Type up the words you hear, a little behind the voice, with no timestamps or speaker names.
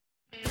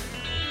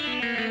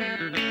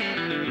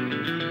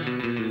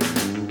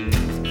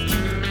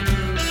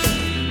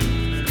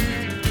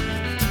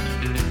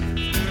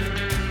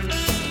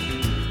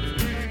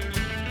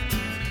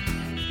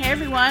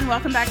everyone.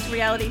 Welcome back to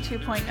Reality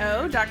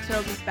 2.0. Dr.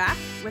 Sills is back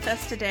with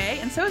us today,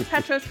 and so is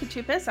Petros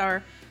Koutoupis,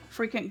 our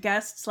frequent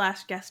guest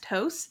 / guest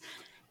host.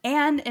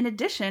 And in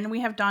addition, we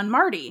have Don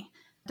Marty.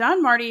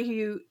 Don Marty,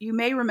 who you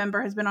may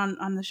remember, has been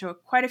on the show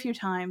quite a few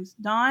times.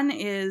 Don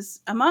is,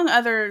 among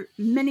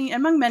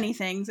many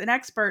things, an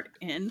expert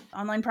in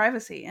online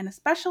privacy, and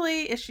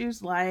especially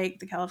issues like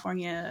the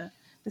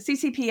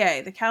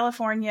CCPA, the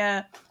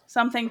California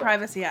Something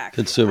Privacy Act.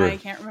 Consumer. I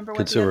can't remember what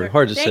Consumer. the other...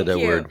 Hard to say that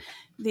word.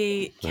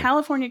 The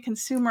California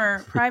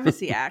Consumer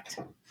Privacy Act.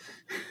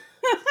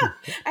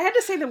 I had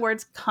to say the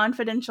words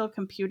Confidential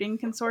Computing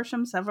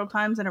Consortium several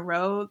times in a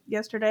row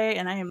yesterday,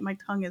 and my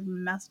tongue is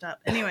messed up.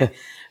 Anyway,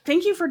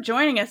 thank you for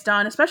joining us,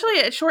 Don, especially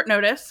at short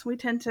notice. We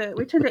tend to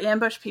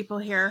ambush people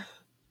here.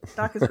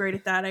 Doc is great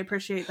at that. I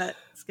appreciate that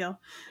skill.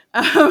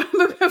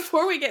 But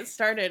before we get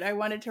started, I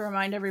wanted to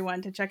remind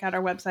everyone to check out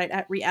our website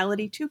at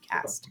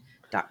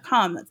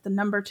reality2cast.com. That's the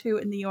number 2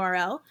 in the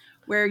URL,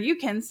 where you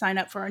can sign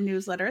up for our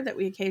newsletter that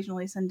we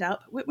occasionally send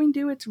out. What we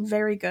do, it's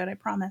very good, I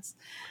promise.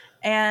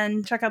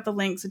 And check out the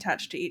links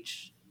attached to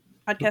each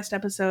podcast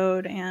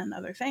episode and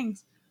other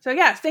things. So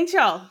yeah, thanks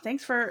y'all.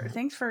 Thanks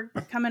for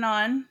coming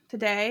on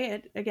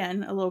today.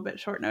 Again, a little bit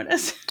short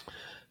notice.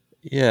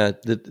 Yeah,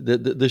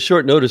 the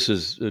short notice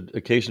is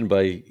occasioned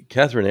by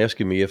Catherine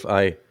asking me if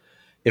I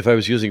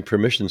was using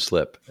permission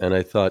slip, and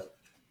I thought,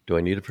 do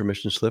I need a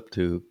permission slip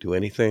to do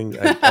anything?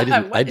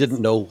 I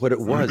didn't know what it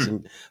was,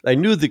 and I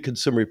knew the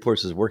Consumer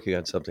Reports is working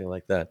on something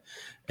like that,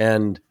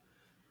 and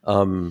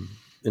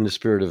in the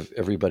spirit of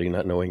everybody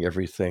not knowing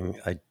everything,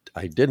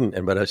 I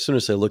didn't. But as soon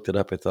as I looked it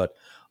up, I thought,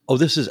 oh,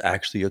 this is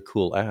actually a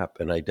cool app,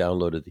 and I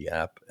downloaded the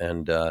app,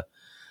 and I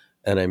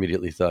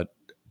immediately thought,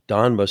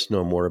 Don must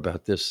know more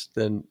about this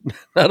than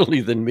not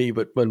only than me,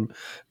 but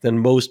than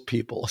most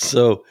people.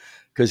 So,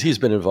 because he's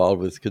been involved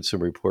with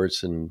Consumer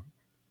Reports and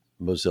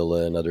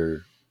Mozilla and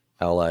other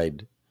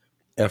allied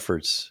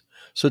efforts.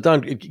 So,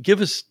 Don,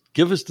 give us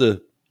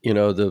the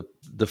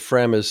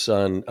premise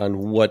on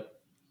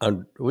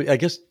I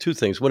guess two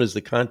things. One is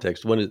the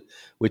context.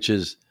 Which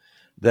is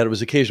that it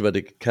was occasioned by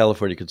the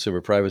California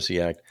Consumer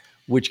Privacy Act,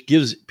 which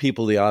gives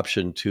people the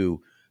option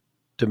to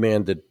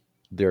demand that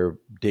their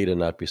data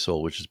not be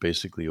sold, which is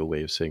basically a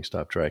way of saying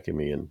stop tracking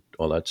me and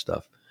all that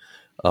stuff.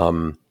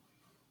 And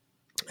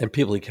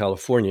people in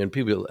California and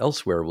people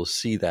elsewhere will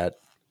see that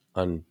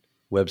on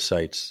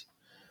websites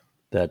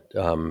that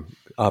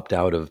opt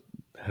out of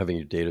having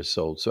your data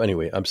sold. So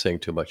anyway, I'm saying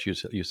too much. You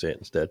say it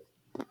instead.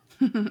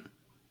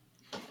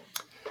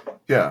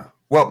 Yeah.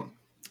 Well,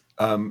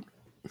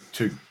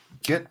 to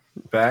get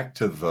back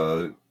to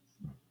the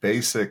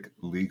basic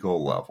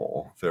legal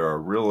level, there are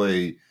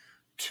really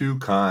two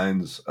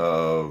kinds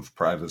of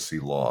privacy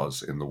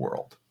laws in the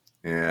world.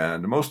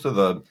 And most of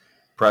the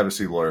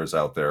privacy lawyers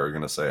out there are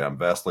going to say I'm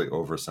vastly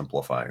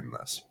oversimplifying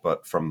this.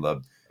 But from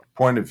the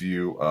point of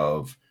view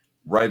of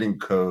writing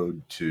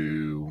code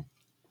to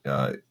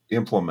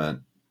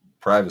implement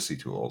privacy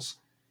tools,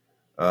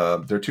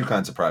 there are two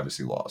kinds of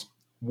privacy laws.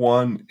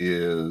 One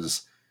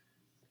is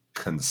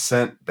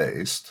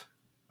consent-based,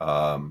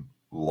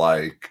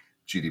 like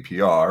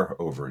GDPR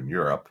over in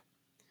Europe.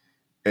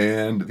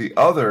 And the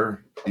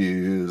other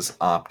is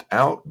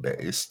opt-out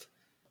based,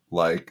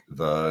 like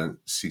the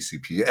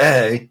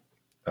CCPA,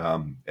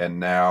 and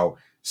now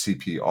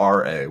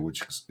CPRA,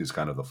 which is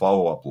kind of the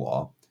follow-up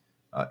law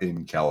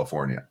in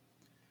California.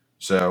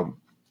 So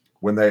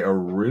when they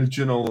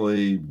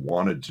originally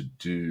wanted to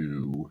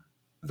do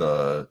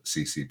the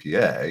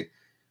CCPA,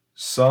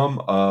 some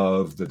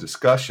of the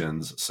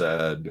discussions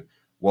said,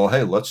 well,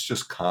 hey, let's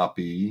just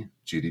copy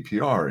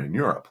GDPR in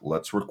Europe.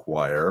 Let's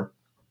require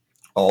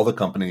all the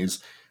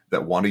companies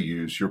that want to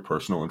use your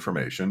personal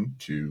information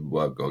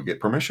to go get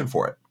permission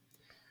for it.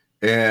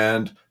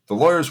 And the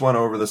lawyers went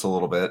over this a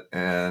little bit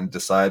and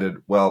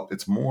decided, well,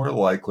 it's more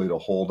likely to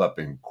hold up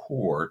in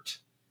court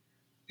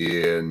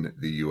in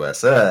the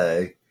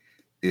USA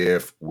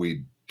if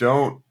we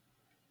don't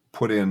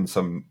put in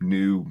some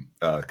new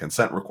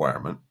consent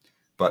requirement,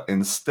 but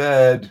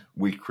instead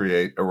we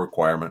create a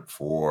requirement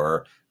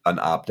for an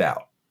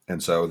opt-out.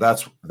 And so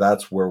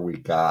that's where we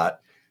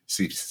got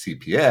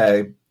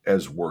CCPA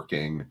as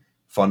working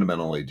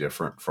fundamentally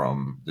different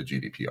from the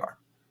GDPR.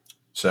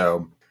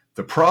 So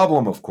the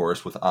problem, of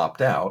course, with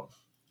opt-out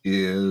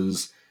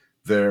is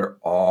there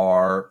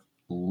are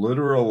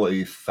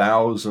literally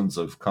thousands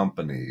of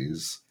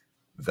companies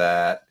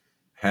that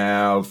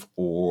have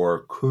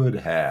or could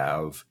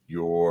have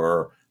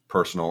your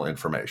personal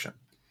information.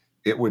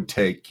 It would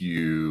take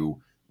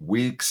you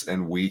weeks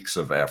and weeks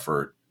of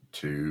effort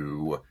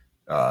to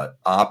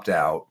opt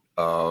out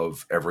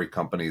of every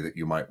company that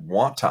you might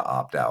want to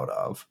opt out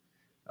of,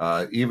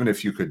 even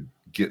if you could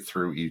get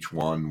through each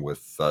one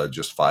with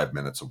just 5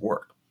 minutes of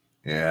work.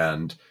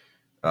 And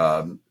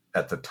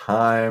at the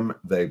time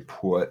they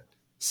put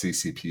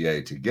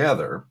CCPA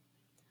together,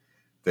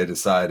 they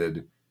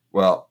decided,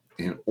 well,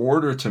 in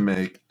order to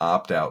make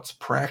opt-outs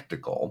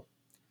practical,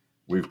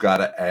 we've got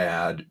to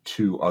add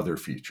two other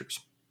features.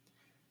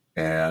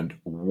 And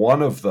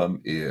one of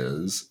them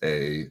is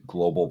a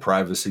global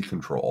privacy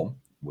control,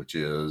 which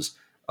is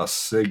a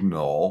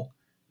signal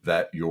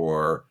that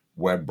your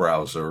web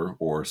browser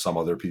or some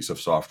other piece of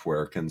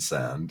software can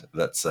send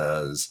that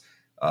says,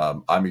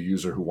 I'm a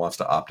user who wants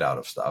to opt out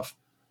of stuff.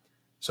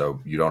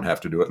 So you don't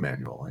have to do it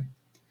manually.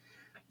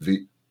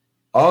 The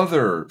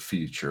other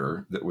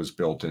feature that was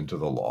built into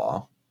the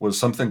law was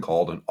something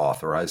called an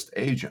authorized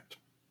agent,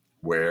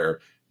 where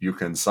you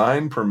can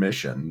sign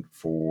permission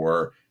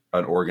for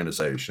an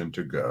organization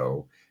to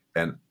go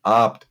and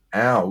opt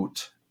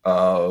out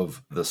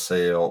of the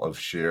sale of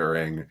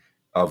sharing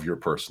of your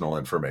personal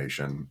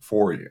information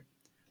for you.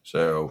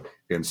 So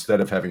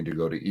instead of having to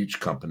go to each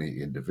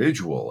company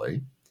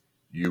individually,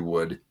 you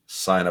would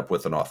sign up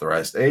with an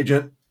authorized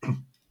agent,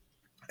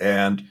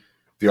 and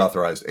the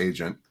authorized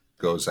agent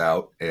goes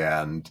out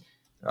and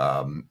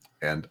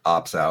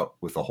opts out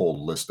with a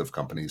whole list of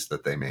companies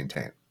that they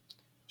maintain.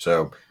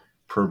 So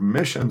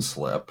permission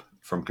slip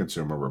from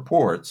Consumer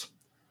Reports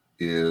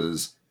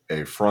is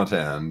a front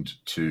end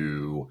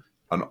to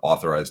an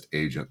authorized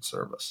agent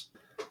service.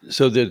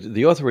 So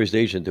the authorized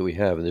agent that we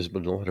have, and there's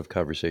been a lot of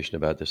conversation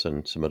about this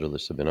on some other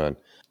lists I've been on,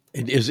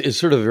 it is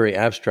sort of a very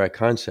abstract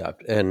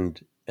concept. And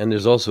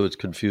there's also, it's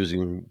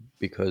confusing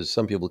because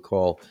some people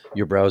call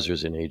your browser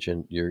as an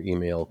agent, your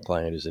email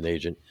client is an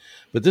agent.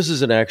 But this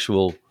is an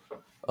actual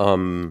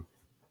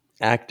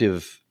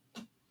active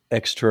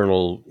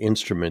external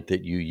instrument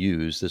that you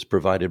use that's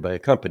provided by a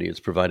company. It's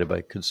provided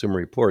by Consumer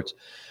Reports.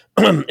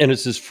 And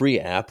it's this free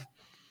app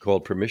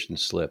called Permission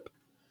Slip.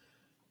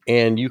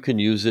 And you can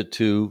use it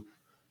to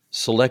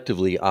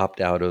selectively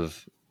opt out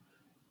of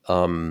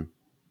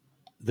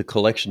the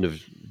collection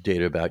of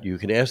data about you. You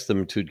can ask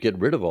them to get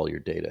rid of all your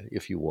data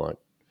if you want.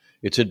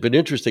 It's been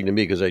interesting to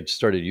me because I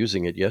started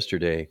using it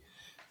yesterday.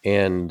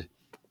 And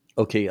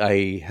okay,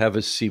 I have a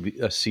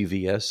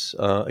CVS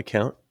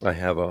account. I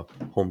have a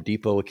Home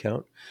Depot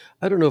account.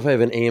 I don't know if I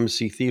have an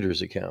AMC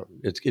Theaters account.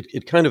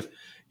 It kind of,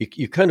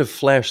 you kind of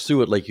flash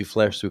through it like you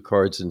flash through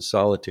cards in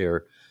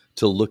solitaire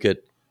to look at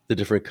the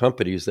different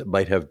companies that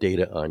might have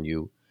data on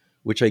you,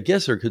 which I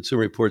guess are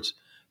Consumer Reports'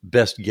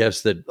 best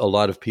guess that a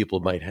lot of people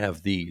might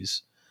have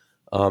these.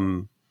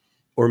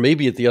 Or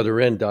maybe at the other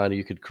end, Donna,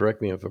 you could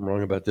correct me if I'm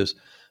wrong about this.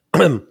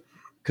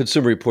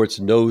 Consumer Reports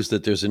knows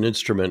that there's an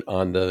instrument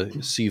on the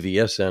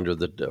CVS end or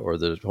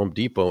the Home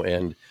Depot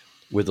end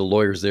where the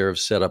lawyers there have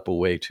set up a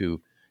way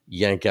to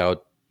yank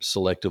out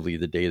selectively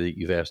the data that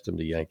you've asked them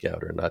to yank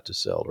out or not to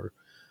sell or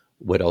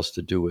what else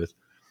to do with.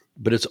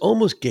 But it's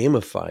almost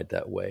gamified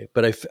that way.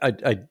 But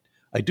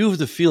I do have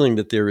the feeling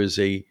that there is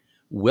a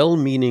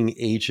well-meaning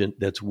agent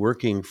that's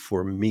working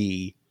for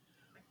me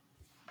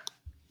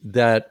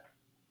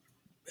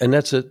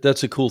that's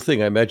a cool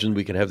thing. I imagine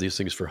we can have these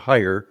things for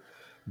hire,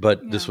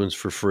 but this one's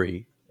for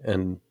free.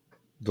 And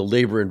the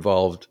labor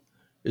involved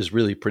is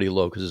really pretty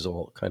low because it's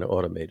all kind of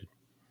automated.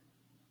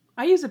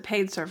 I use a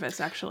paid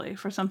service actually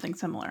for something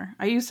similar.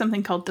 I use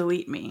something called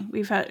Delete Me.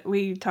 We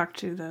talked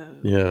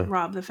to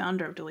Rob, the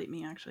founder of Delete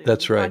Me, actually.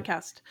 That's right.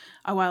 Podcast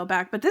a while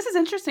back. But this is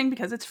interesting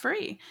because it's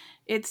free.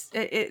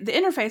 The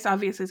interface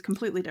obviously is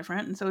completely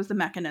different, and so is the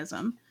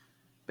mechanism.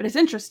 But it's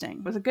interesting.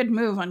 It was a good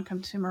move on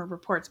Consumer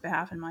Reports'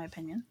 behalf, in my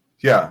opinion.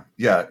 Yeah.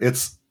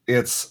 It's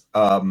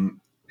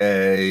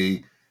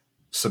a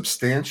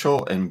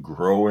substantial and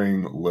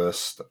growing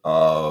list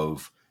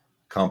of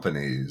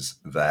companies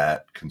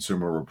that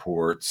Consumer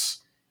Reports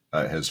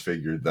has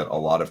figured that a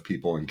lot of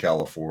people in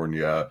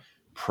California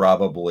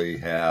probably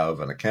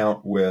have an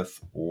account with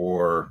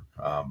or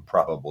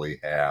probably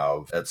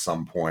have at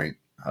some point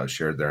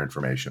shared their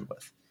information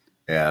with.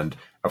 And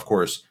of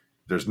course,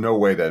 there's no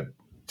way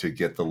to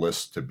get the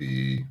list to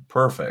be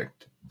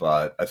perfect,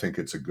 but I think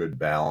it's a good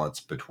balance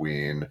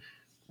between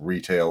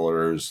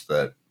retailers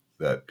that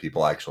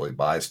people actually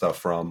buy stuff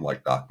from,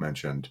 like Doc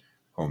mentioned,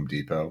 Home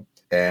Depot,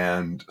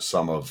 and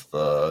some of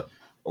the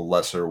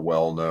lesser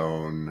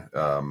well-known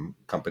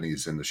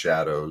companies in the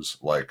shadows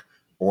like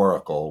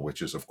Oracle,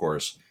 which is, of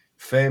course,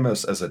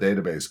 famous as a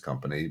database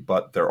company,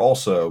 but they're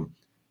also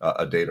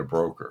a data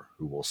broker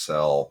who will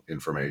sell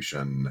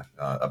information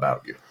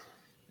about you.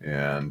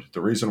 And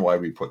the reason why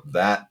we put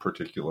that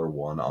particular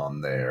one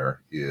on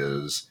there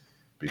is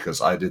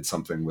because I did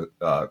something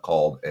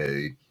called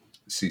a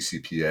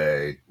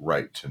CCPA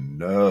right to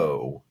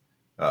know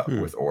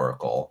with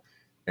Oracle,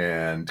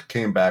 and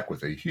came back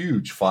with a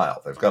huge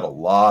file. They've got a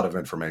lot of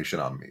information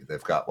on me.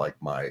 They've got like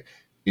my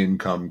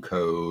income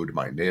code,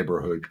 my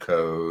neighborhood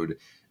code,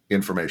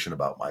 information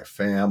about my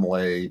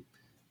family.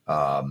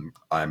 I'm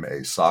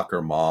a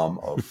soccer mom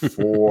of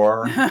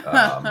 4.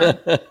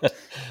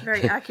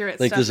 Very accurate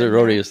like stuff. These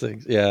erroneous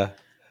things. Yeah.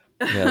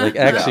 Like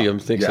Axiom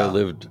thinks I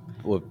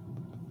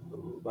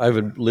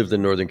haven't lived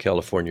in Northern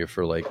California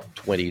for like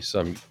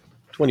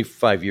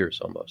 25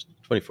 years almost,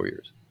 24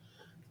 years.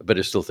 But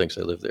it still thinks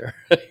I live there.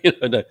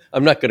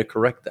 I'm not going to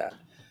correct that,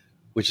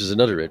 which is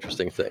another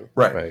interesting thing.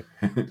 Right.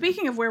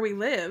 Speaking of where we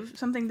live,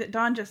 something that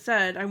Don just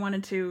said I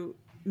wanted to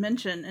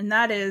mention, and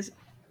that is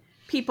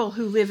people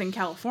who live in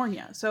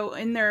California. So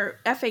in their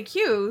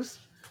FAQs,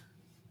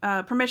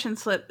 permission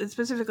slip, it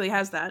specifically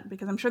has that,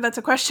 because I'm sure that's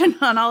a question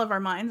on all of our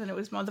minds, and it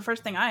was the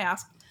first thing I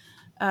asked.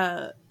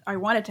 I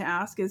wanted to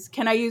ask is,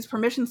 can I use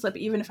permission slip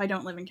even if I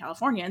don't live in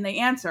California? And they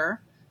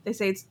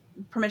say it's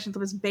permission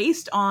slip is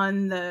based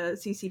on the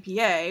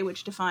CCPA,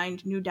 which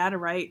defined new data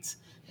rights,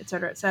 et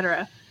cetera, et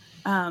cetera.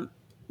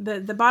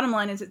 The bottom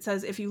line is it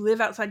says if you live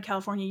outside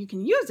California, you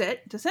can use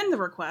it to send the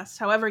requests.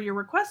 However, your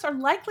requests are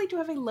likely to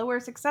have a lower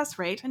success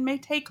rate and may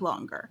take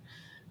longer.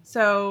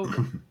 So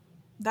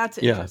that's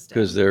interesting.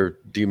 Because they're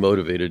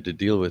demotivated to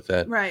deal with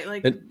that.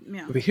 Right.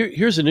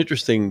 Here's an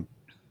interesting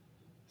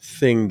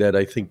thing that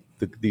I think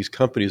these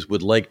companies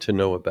would like to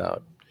know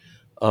about.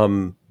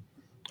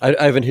 I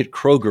haven't hit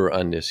Kroger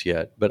on this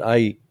yet, but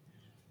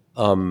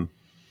when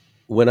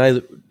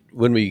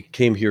we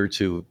came here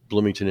to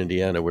Bloomington,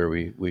 Indiana, where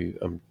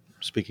I'm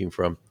speaking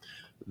from,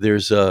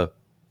 there's a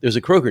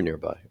Kroger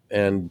nearby,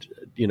 and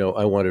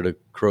I wanted a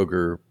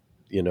Kroger,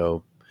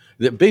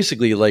 that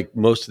basically, like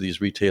most of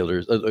these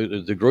retailers,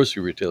 the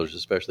grocery retailers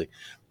especially,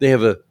 they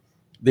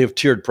have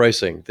tiered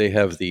pricing. They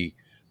have the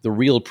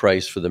real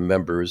price for the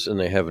members, and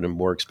they have a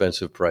more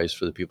expensive price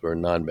for the people who are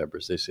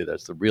non-members. They say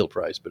that's the real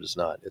price, but it's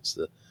not. It's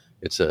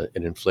an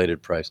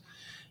inflated price.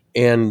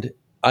 And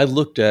I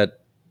looked at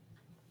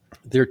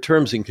their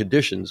terms and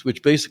conditions,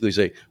 which basically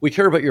say, we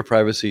care about your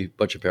privacy,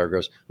 bunch of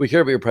paragraphs. We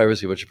care about your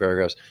privacy, bunch of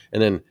paragraphs.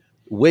 And then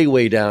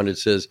way down it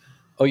says,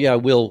 oh yeah,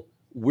 we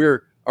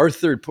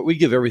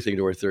give everything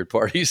to our third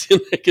parties and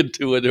they can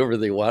do whatever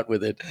they want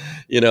with it,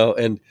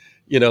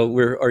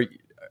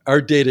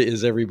 our data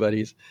is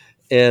everybody's.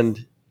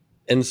 And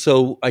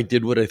so I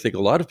did what I think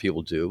a lot of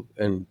people do.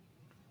 And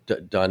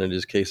Don, in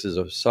his case, is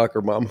a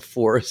soccer mom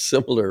for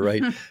similar,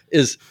 right?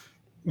 Is,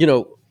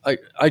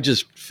 I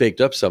just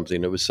faked up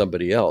something that was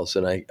somebody else,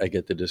 and I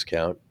get the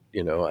discount.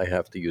 I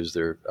have to use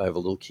I have a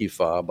little key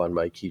fob on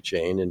my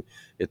keychain, and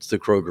it's the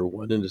Kroger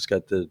one, and it's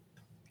got the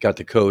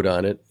code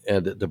on it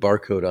and the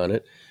barcode on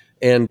it.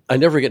 And I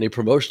never get any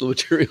promotional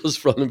materials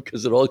from them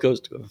because it all goes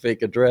to a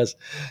fake address,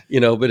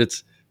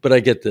 but I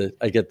get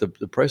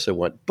the price I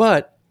want.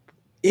 But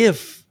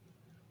if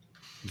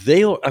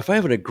I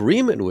have an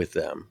agreement with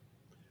them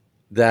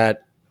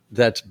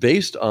that's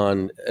based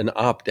on an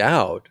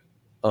opt-out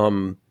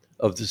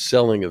of the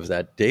selling of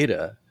that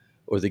data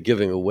or the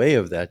giving away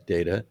of that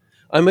data,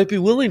 I might be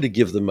willing to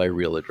give them my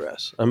real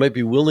address. I might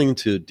be willing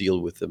to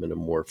deal with them in a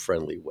more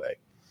friendly way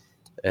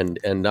and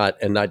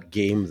not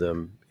game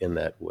them in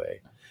that way.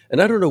 And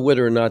I don't know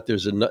whether or not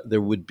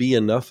there would be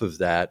enough of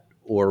that,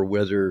 or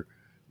whether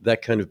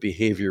that kind of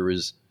behavior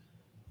is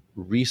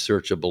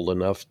researchable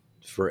enough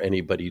for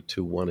anybody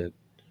to want to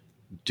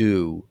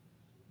do.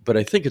 But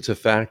I think it's a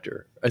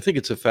factor. I think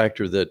it's a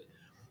factor that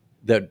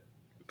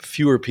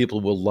fewer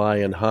people will lie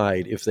and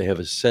hide if they have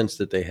a sense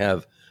that they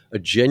have a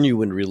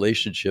genuine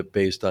relationship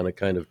based on a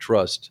kind of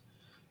trust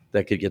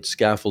that could get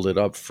scaffolded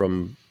up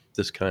from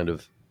this kind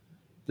of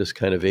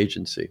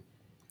agency.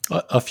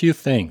 A few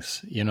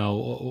things,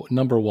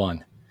 number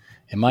one,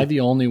 am I the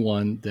only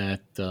one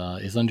that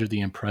is under the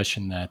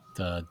impression that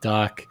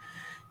Doc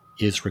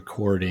is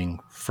recording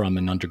from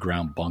an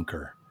underground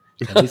bunker?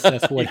 At least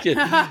that's what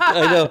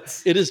I know.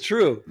 It is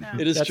true. No.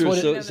 It is That's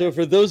true. So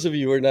for those of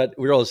you who are not,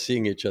 we're all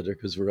seeing each other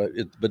because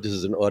but this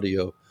is an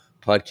audio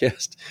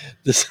podcast.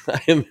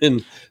 I am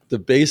in the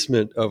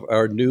basement of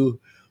our new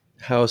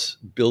house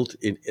built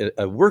in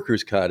a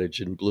worker's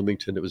cottage in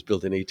Bloomington. It was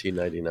built in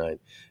 1899.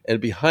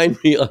 And behind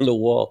me on the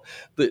wall,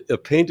 a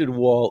painted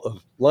wall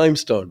of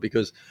limestone,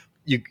 because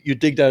you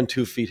dig down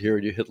 2 feet here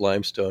and you hit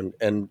limestone.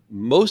 And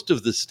most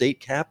of the state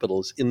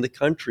capitals in the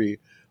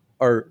country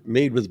are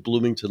made with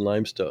Bloomington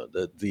limestone.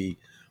 The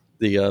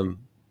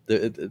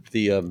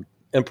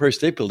Empire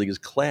State Building is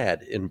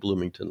clad in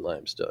Bloomington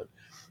limestone,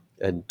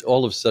 and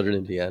all of southern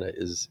Indiana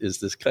is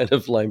this kind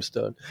of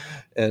limestone.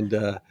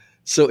 And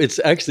so it's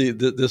actually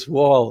this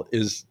wall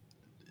is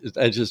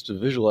I just to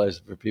visualize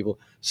it for people.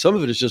 Some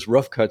of it is just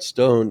rough cut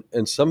stone,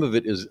 and some of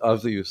it is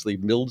obviously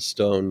milled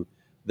stone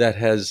that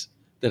has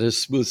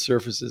smooth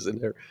surfaces, and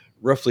they're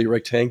roughly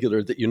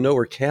rectangular that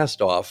are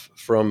cast off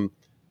from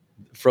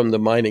the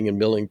mining and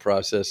milling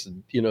process.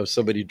 And,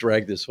 somebody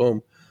dragged this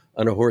home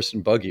on a horse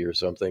and buggy or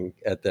something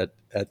at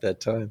that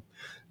time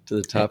to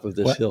the top of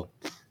this hill.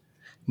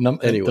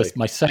 Anyway,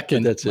 my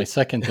second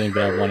thing that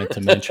I wanted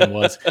to mention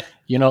was,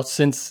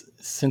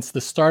 since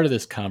the start of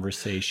this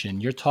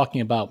conversation, you're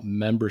talking about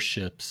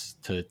memberships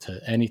to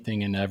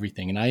anything and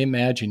everything. And I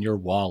imagine your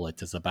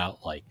wallet is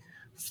about like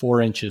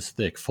 4 inches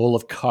thick, full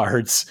of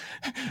cards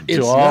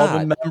to all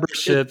the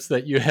memberships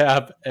that you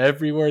have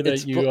everywhere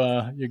that you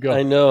go.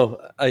 I know.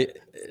 I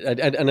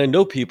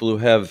know people who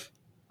have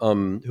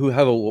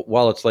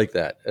wallets like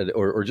that,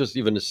 or just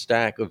even a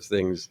stack of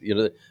things.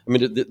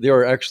 There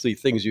are actually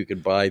things you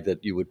could buy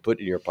that you would put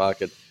in your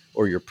pocket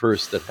or your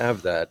purse that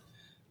have that.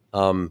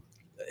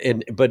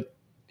 But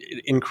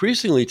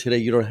increasingly today,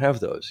 you don't have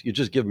those. You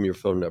just give them your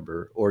phone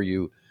number, or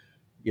in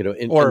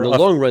the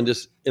long run,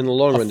 this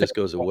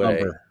goes away.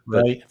 Number,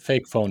 right?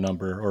 Fake phone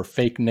number or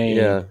fake name.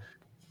 Yeah.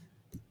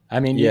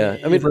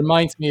 It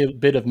reminds me a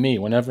bit of me.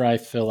 Whenever I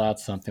fill out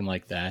something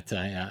like that,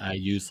 I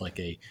use like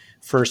a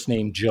first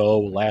name Joe,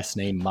 last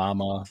name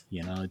Mama.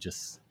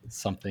 Just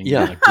something.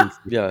 Yeah,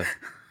 yeah.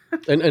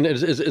 And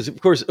as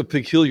of course, a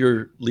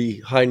peculiarly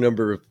high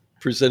number of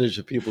percentage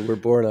of people were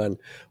born on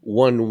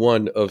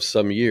 1/1 of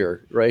some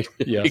year, right?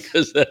 Yes.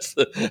 Because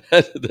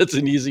that's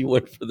an easy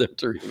one for them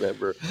to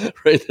remember,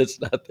 right? That's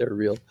not their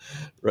real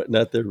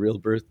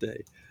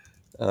birthday.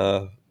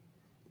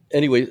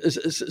 Anyway,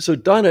 so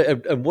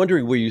Donna, I'm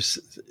wondering where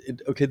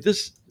okay,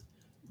 this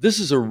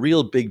is a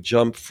real big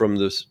jump from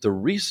the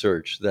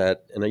research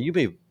that, and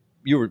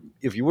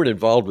if you weren't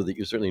involved with it,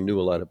 you certainly knew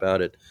a lot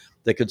about it,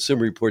 that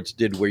Consumer Reports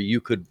did, where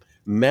you could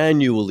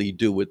manually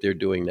do what they're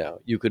doing now.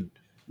 You could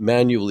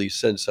manually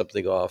send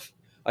something off.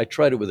 I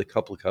tried it with a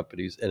couple of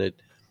companies, and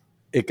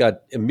it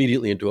got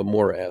immediately into a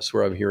morass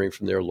where I'm hearing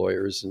from their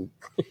lawyers, and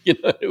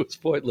it was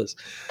pointless.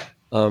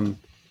 But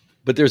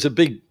there's a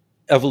big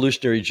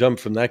evolutionary jump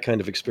from that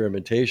kind of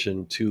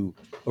experimentation to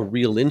a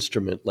real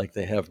instrument like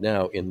they have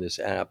now in this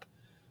app,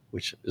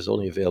 which is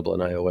only available on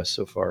iOS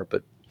so far,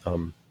 but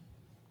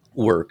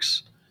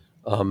works,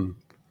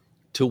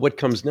 to what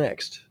comes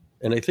next.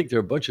 And I think there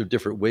are a bunch of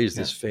different ways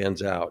this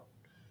fans out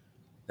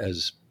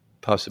as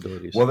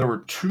possibilities. Well, there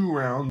were two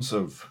rounds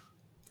of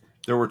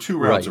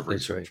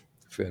research.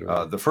 That's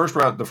right.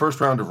 The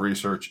first round of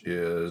research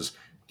is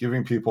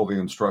giving people the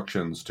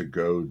instructions to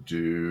go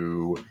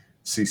do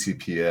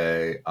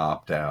CCPA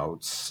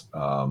opt-outs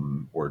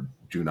or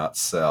do not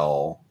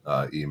sell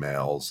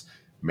emails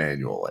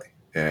manually.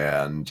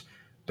 And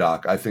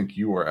Doc, I think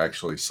you were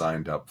actually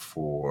signed up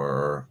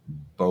for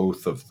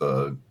both of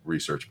the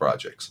research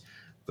projects.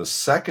 The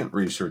second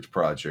research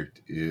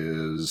project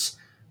is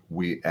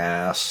we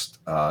asked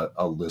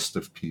a list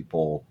of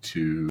people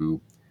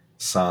to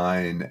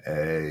sign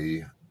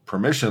a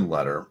permission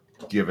letter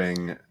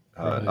giving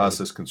us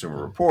as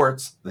Consumer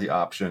Reports the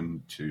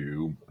option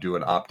to do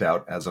an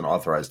opt-out as an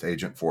authorized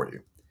agent for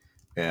you.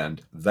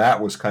 And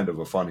that was kind of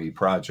a funny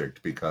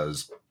project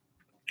because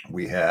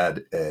we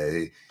had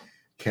a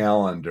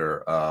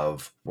calendar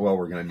of, well,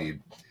 we're going to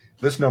need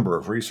this number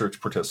of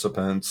research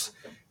participants.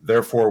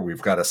 Therefore,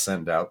 we've got to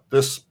send out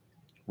this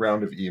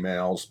round of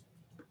emails.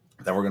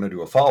 Then we're going to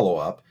do a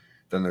follow-up.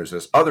 Then there's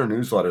this other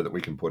newsletter that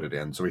we can put it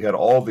in. So we had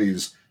all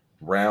these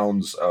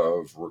rounds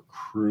of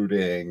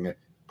recruiting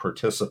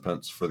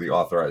participants for the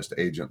authorized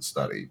agent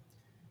study.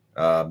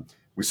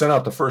 We sent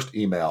out the first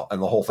email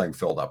and the whole thing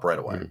filled up right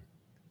away.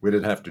 We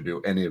didn't have to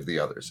do any of the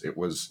others. It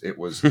was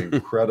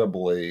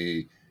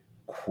incredibly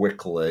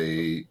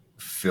quickly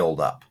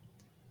filled up.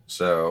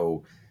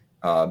 So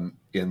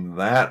in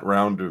that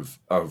round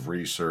of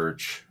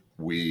research,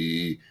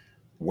 we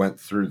went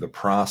through the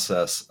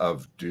process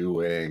of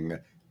doing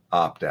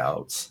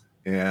opt-outs.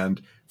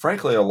 And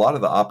frankly, a lot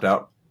of the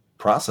opt-out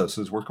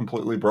processes were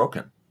completely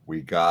broken.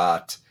 We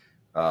got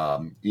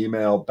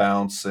email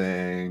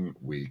bouncing.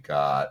 We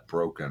got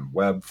broken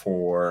web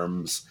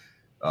forms.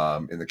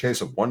 In the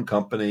case of one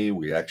company,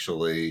 we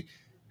actually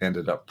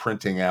ended up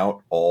printing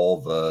out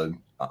all the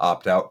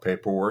opt-out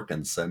paperwork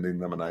and sending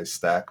them a nice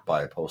stack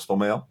by postal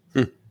mail.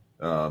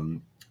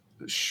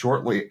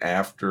 Shortly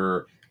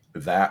after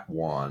that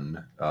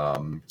one,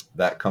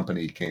 that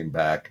company came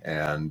back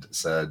and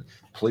said,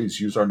 please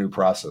use our new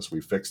process.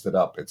 We fixed it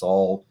up. It's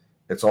all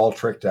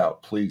tricked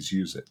out. Please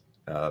use it.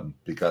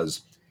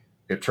 Because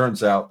it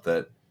turns out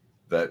that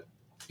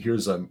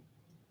here's a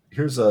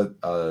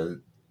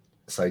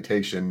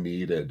citation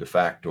needed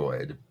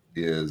factoid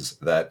is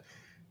that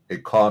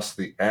it costs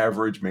the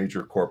average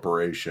major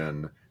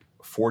corporation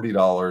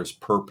 $40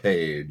 per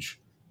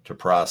page to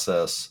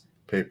process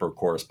paper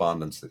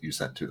correspondence that you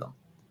sent to them.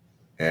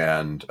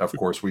 And of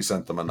course, we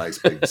sent them a nice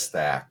big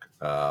stack.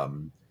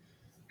 And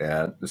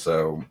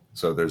so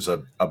there's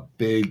a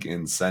big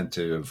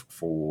incentive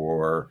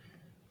for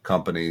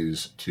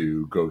companies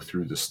to go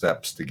through the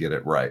steps to get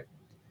it right.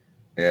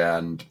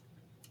 And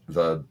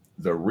the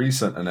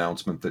recent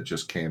announcement that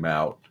just came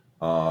out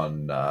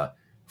on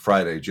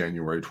Friday,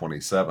 January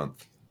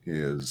 27th,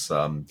 is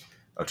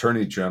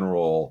Attorney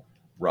General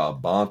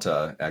Rob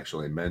Bonta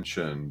actually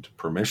mentioned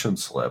permission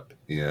slip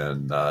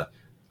in an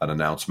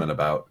announcement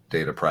about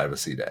Data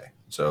Privacy Day.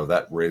 So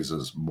that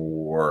raises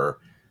more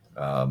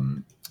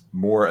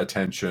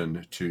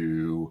attention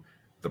to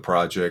the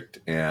project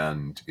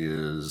and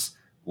is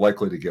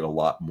likely to get a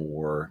lot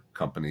more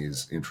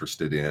companies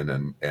interested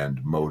in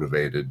and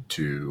motivated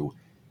to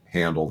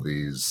handle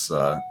these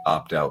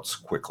opt-outs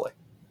quickly.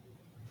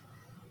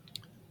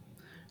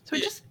 So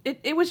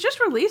it was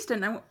just released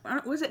in,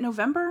 was it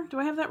November? Do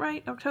I have that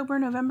right? October,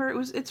 November?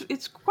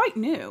 It's quite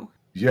new.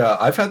 Yeah,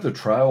 I've had the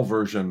trial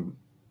version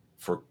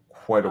for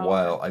quite a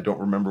while. I don't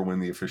remember when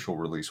the official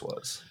release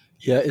was.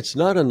 Yeah, it's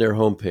not on their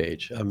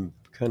homepage. I'm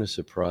kind of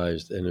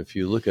surprised. And if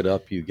you look it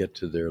up, you get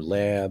to their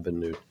lab,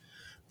 and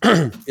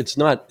it's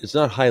not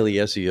highly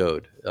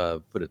SEO'd,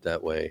 put it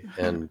that way.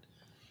 And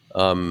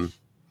I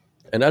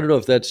don't know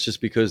if that's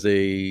just because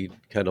they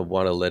kind of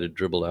want to let it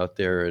dribble out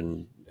there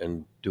and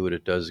do what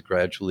it does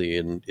gradually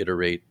and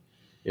iterate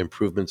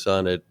improvements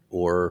on it,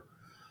 or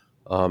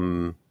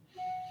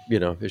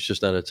it's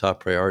just not a top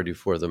priority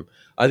for them.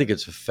 I think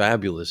it's a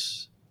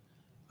fabulous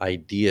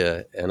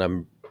idea, and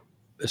I'm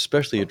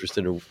especially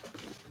interested in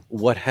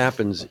what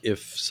happens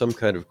if some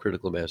kind of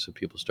critical mass of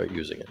people start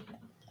using it?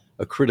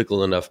 A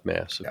critical enough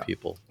mass of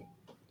people,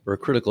 or a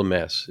critical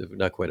mass, if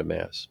not quite a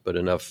mass, but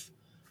enough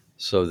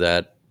so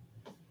that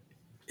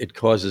it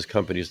causes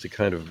companies to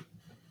kind of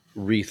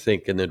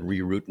rethink and then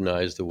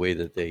re-routinize the way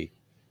that they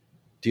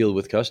deal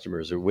with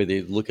customers, or way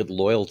they look at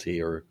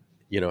loyalty, or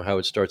how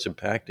it starts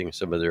impacting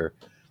some of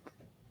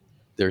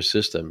their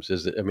systems.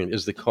 Is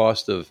the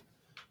cost of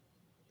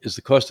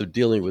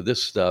dealing with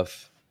this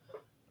stuff,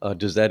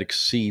 does that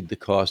exceed the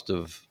cost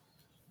of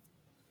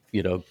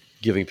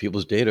giving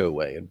people's data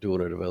away and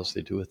doing whatever else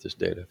they do with this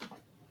data?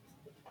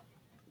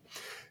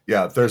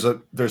 Yeah,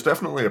 there's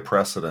definitely a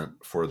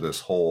precedent for this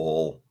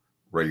whole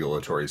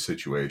regulatory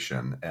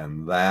situation,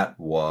 and that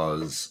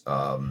was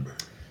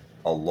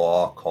a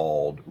law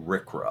called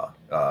RCRA,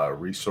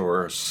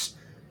 Resource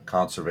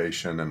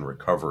Conservation and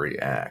Recovery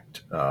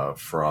Act,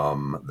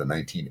 from the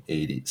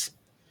 1980s.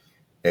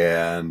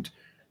 And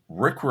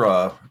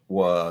RCRA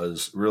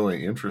was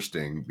really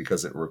interesting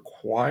because it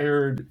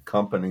required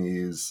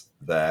companies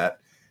that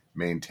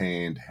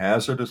maintained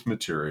hazardous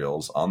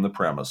materials on the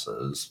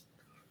premises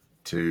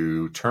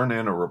to turn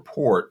in a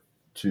report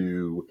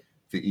to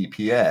the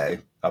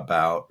EPA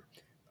about,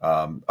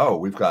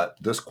 we've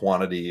got this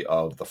quantity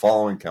of the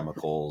following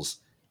chemicals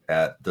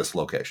at this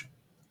location.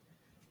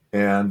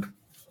 And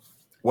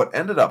what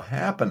ended up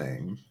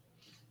happening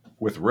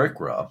with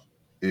RCRA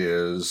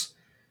is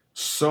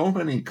so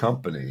many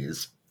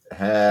companies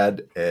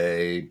had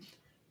a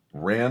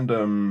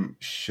random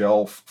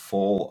shelf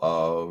full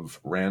of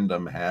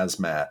random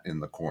hazmat in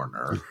the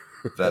corner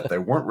that they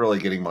weren't really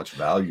getting much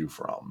value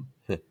from.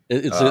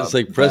 It's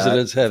like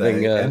presidents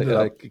having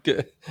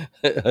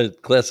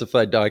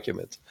classified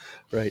documents,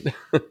 right?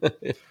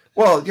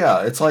 Well,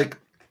 yeah, it's like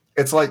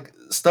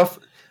stuff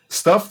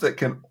that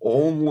can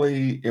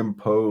only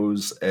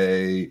impose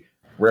a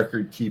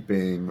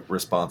record-keeping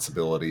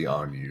responsibility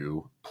on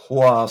you,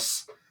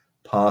 plus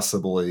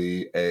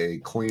possibly a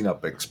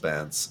cleanup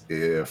expense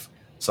if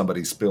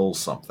somebody spills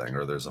something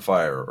or there's a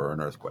fire or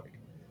an earthquake.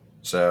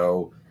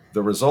 So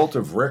the result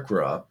of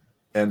RCRA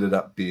ended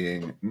up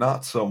being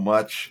not so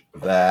much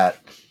that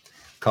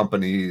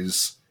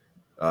companies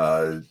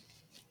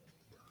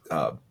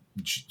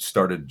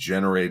started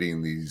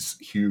generating these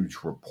huge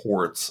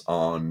reports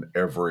on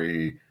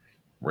every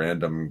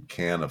random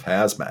can of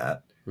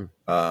hazmat.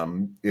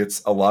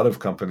 It's a lot of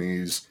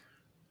companies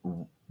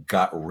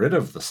got rid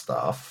of the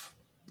stuff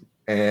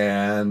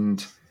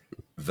and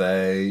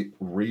they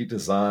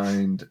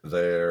redesigned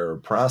their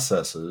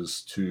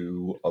processes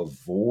to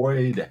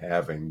avoid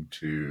having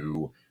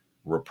to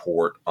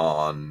report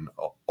on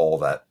all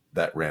that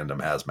random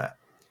hazmat.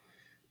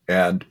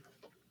 And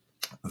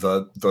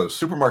the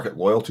supermarket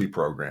loyalty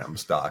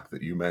programs, Doc,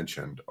 that you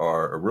mentioned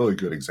are a really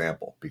good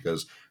example,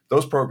 because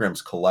those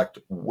programs collect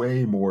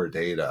way more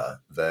data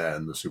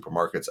than the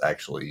supermarkets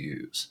actually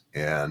use.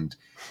 And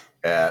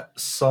at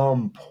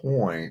some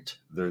point,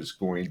 there's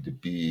going to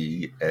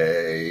be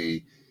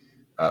a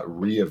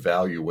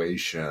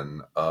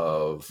reevaluation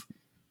of,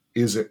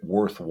 is it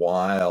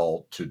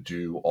worthwhile to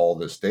do all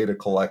this data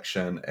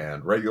collection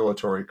and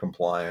regulatory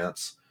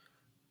compliance?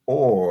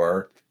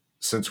 Or,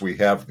 since we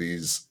have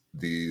these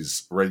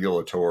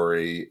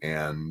regulatory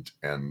and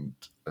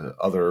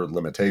other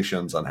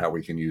limitations on how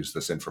we can use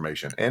this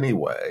information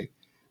anyway,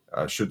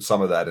 should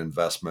some of that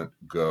investment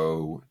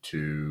go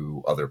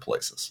to other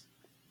places?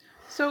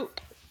 So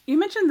you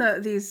mentioned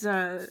these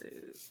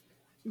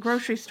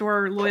grocery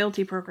store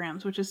loyalty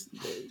programs, which is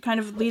kind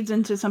of leads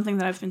into something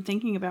that I've been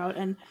thinking about.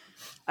 And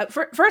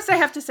first, I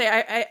have to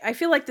say, I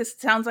feel like this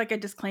sounds like a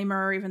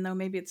disclaimer, even though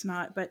maybe it's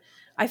not. But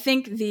I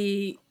think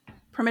the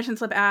Permission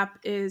Slip app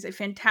is a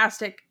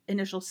fantastic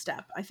initial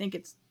step. I think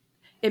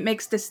it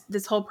makes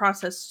this whole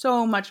process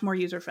so much more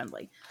user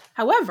friendly.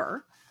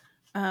 However,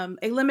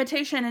 a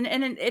limitation,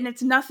 and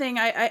it's nothing.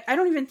 I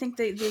don't even think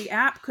the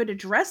app could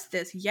address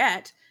this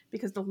yet,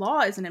 because the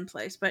law isn't in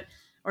place.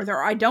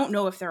 I don't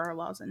know if there are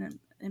laws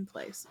in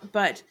place,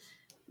 but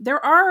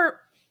there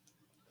are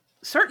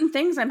certain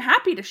things I'm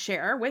happy to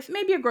share with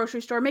maybe a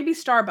grocery store, maybe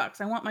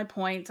Starbucks. I want my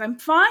points. I'm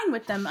fine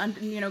with them,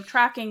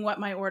 tracking what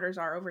my orders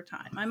are over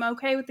time. I'm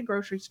okay with the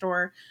grocery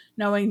store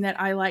knowing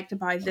that I like to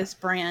buy this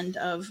brand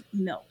of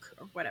milk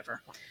or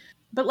whatever.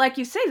 But like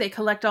you say, they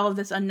collect all of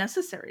this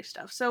unnecessary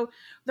stuff. So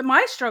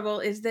my struggle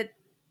is that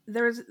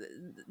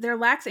there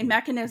lacks a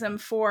mechanism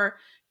for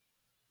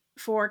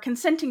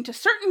consenting to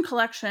certain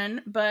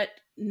collection, but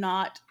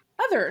not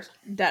other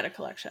data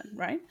collection,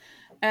 right?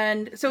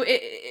 And so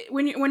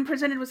when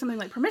presented with something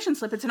like Permission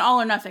Slip, it's an all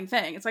or nothing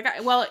thing. It's like,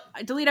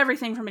 I delete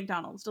everything from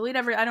McDonald's.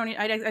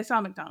 I saw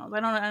McDonald's. I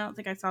don't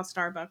think I saw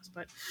Starbucks,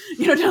 but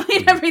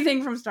delete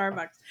everything from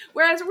Starbucks.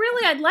 Whereas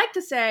really, I'd like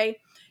to say,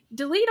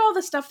 delete all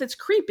the stuff that's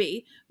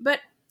creepy,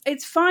 but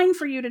it's fine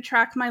for you to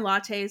track my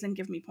lattes and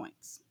give me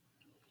points.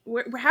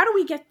 How do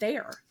we get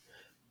there?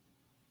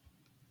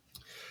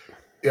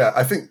 Yeah,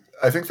 I think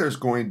there's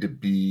going to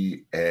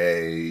be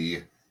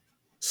a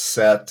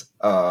set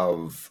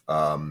of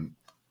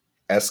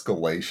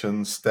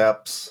escalation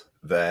steps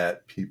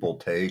that people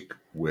take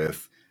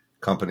with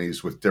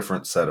companies with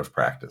different set of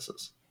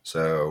practices.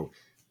 So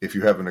if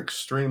you have an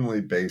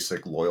extremely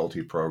basic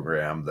loyalty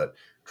program that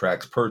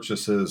tracks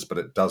purchases, but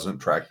it doesn't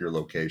track your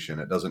location,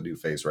 it doesn't do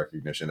face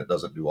recognition, it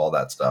doesn't do all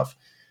that stuff,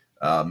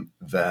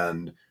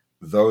 then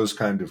those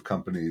kind of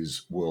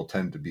companies will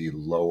tend to be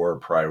lower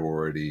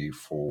priority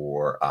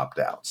for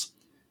opt-outs.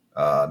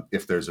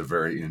 If there's a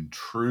very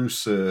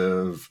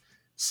intrusive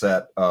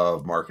set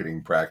of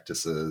marketing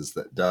practices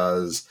that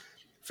does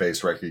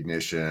face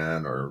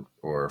recognition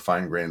or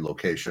fine-grained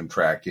location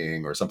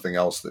tracking or something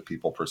else that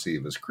people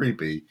perceive as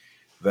creepy,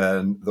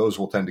 then those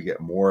will tend to get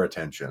more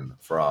attention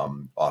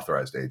from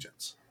authorized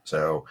agents.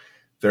 So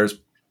there's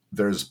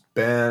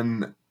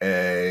been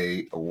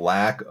a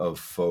lack of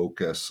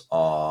focus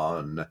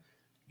on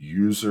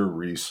user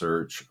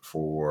research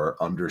for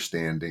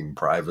understanding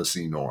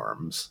privacy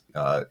norms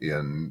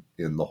in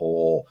the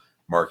whole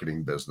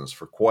marketing business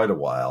for quite a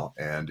while,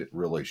 and it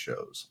really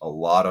shows. A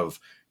lot of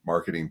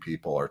marketing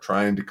people are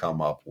trying to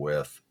come up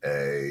with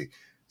a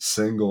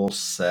single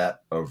set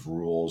of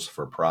rules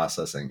for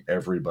processing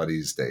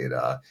everybody's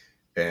data,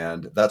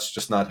 and that's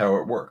just not how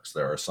it works.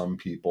 There are some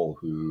people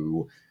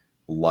who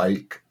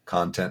like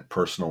content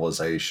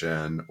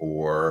personalization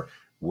or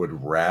would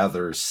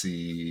rather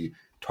see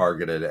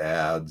targeted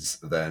ads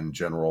than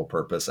general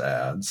purpose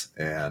ads.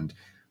 And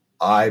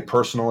I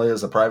personally,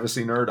 as a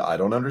privacy nerd, I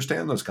don't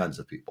understand those kinds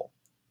of people.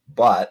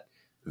 But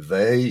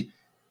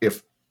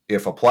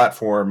if a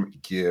platform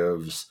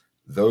gives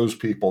those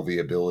people the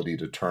ability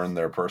to turn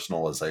their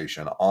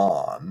personalization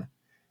on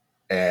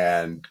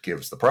and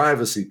gives the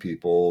privacy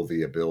people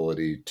the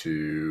ability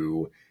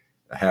to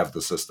have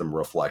the system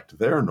reflect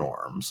their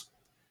norms,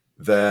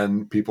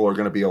 then people are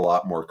going to be a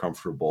lot more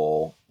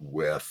comfortable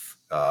with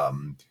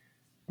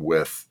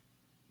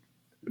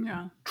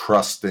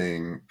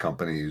trusting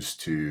companies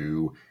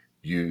to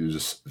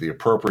use the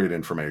appropriate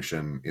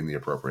information in the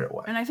appropriate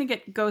way. And I think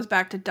it goes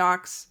back to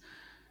Doc's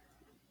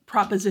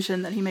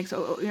proposition that he makes,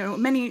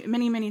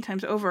 many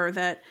times over,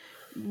 that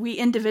we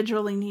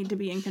individually need to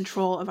be in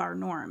control of our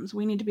norms.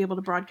 We need to be able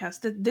to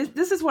broadcast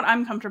this is what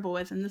I'm comfortable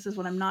with, and this is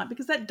what I'm not,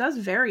 because that does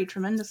vary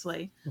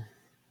tremendously.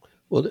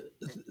 Well,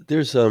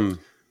 there's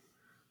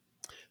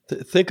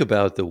think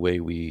about the way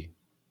we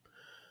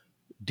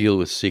deal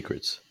with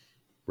secrets,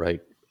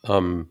 right?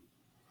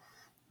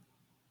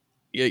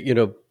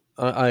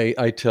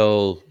 I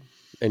tell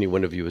any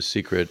one of you a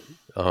secret.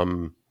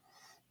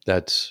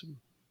 That's,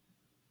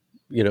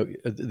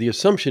 the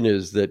assumption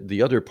is that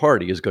the other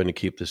party is going to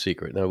keep the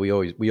secret. Now, we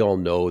all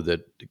know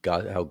that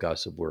how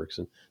gossip works,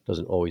 and it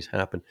doesn't always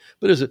happen.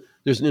 But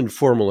there's an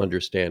informal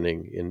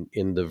understanding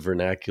in the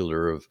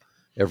vernacular of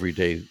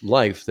everyday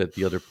life that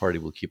the other party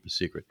will keep a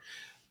secret.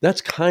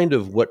 That's kind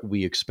of what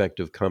we expect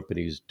of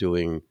companies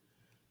doing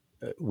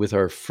with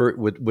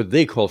what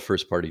they call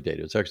first-party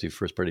data. It's actually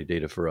first-party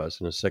data for us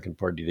and a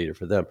second-party data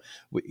for them.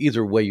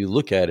 Either way you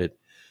look at it,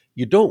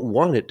 you don't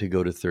want it to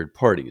go to third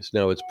parties.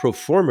 Now, it's pro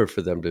forma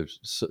for them to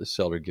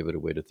sell or give it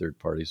away to third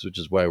parties, which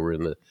is why we're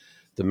in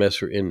the mess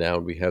we're in now,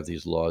 and we have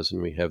these laws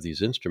and we have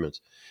these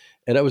instruments.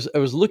 And I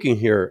was looking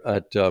here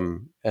at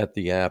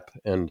the app,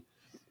 and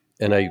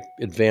I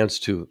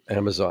advanced to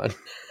Amazon.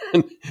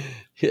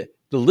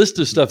 The list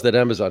of stuff that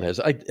Amazon has,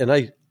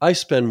 I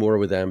spend more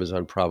with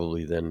Amazon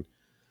probably than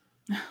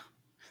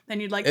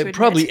you'd like to admit.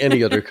 Probably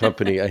any other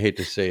company. I hate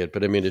to say it,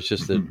 but I mean, it's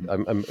just that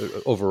I'm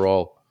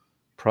overall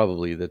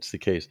probably that's the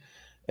case.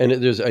 And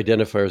there's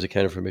identifiers,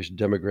 account information,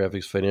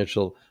 demographics,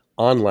 financial,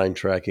 online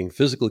tracking,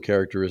 physical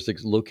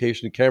characteristics,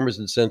 location, cameras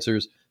and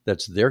sensors.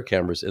 That's their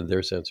cameras and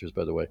their sensors,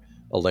 by the way,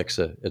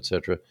 Alexa,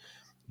 etc.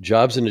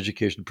 Jobs and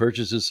education,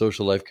 purchases,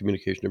 social life,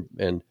 communication,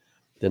 and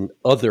then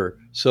other.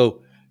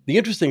 So the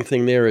interesting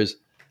thing there is,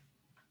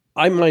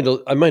 I mind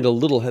a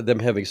little them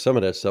having some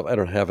of that stuff. I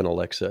don't have an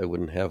Alexa. I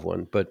wouldn't have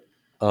one, but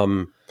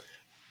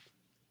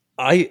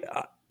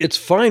it's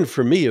fine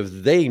for me if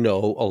they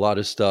know a lot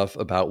of stuff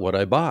about what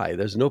I buy.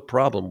 There's no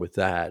problem with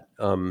that.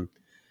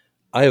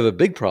 I have a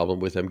big problem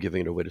with them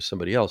giving it away to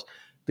somebody else.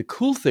 The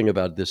cool thing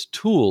about this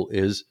tool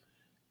is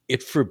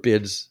it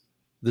forbids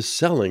the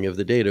selling of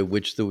the data,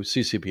 which the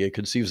CCPA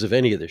conceives of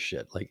any of this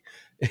shit. Like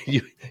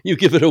you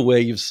give it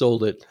away, you've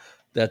sold it.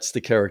 That's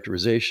the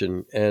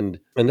characterization, and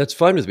that's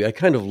fine with me. I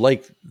kind of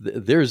like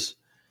there's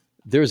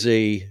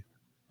an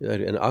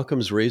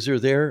Occam's razor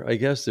there, I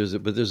guess.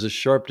 But there's a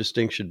sharp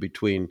distinction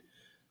between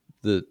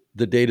the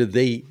data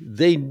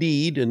they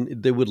need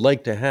and they would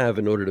like to have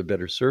in order to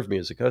better serve me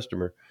as a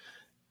customer,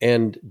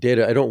 and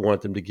data I don't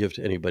want them to give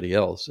to anybody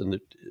else. And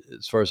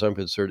as far as I'm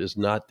concerned, is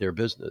not their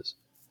business,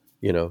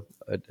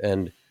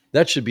 and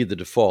that should be the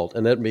default.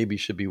 And that maybe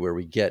should be where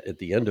we get at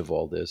the end of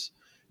all this,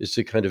 is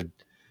to kind of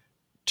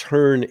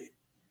turn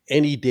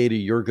any data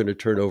you're going to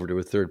turn over to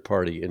a third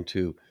party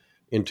into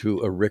a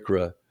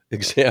RCRA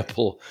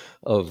example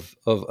of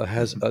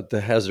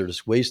the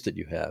hazardous waste that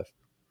you have.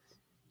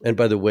 And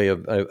by the way,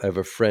 I have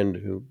a friend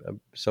who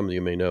some of you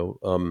may know,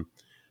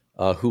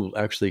 who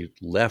actually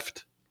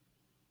left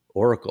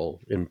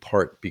Oracle in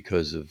part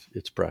because of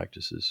its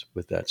practices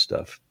with that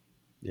stuff.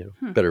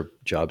 Better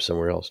job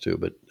somewhere else too.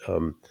 But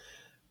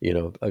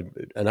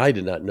And I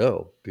did not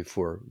know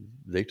before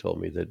they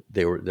told me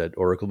that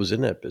Oracle was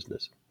in that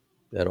business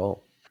at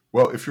all.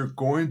 Well, if you're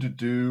going to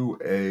do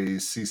a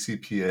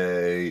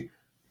CCPA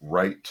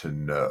right to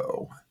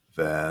know,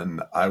 then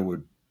I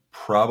would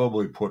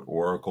probably put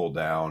Oracle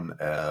down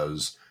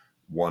as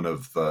one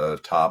of the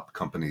top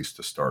companies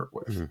to start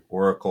with. Mm-hmm.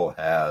 Oracle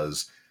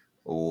has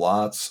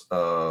lots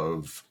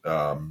of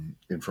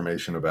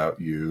information about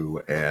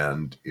you,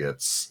 and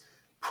it's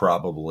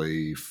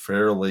probably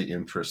fairly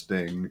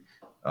interesting.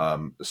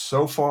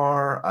 So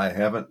far, I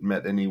haven't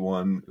met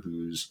anyone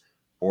whose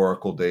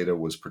Oracle data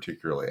was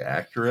particularly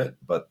accurate,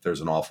 but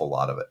there's an awful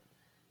lot of it.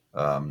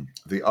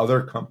 The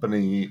other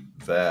company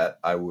that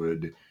I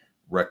would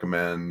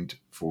recommend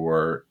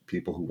for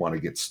people who want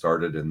to get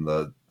started in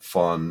the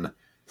fun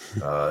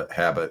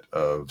habit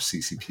of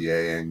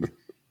CCPAing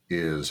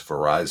is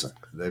Verizon.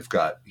 They've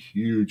got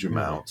huge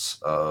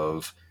amounts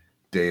of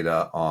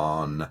data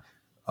on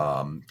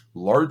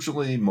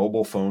largely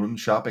mobile phone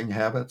shopping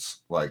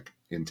habits, like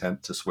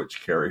intent to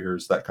switch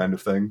carriers, that kind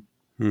of thing.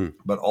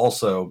 But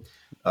also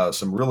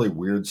some really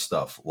weird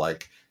stuff,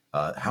 like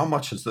how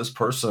much has this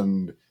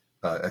person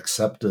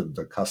accepted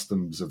the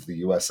customs of the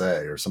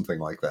USA or something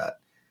like that.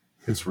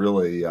 It's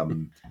really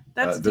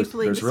that's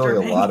deeply there's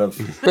disturbing. really a lot of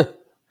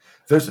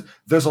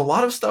there's a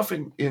lot of stuff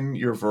in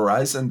your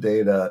Verizon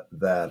data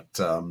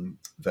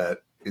that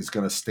is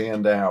going to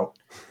stand out.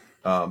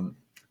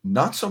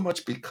 Not so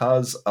much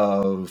because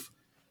of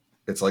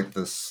it's like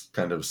this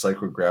kind of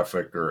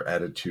psychographic or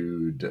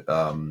attitude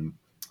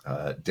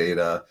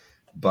data,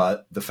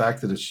 but the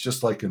fact that it's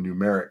just like a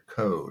numeric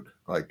code.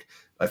 Like,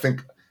 I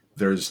think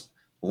there's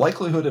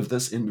likelihood of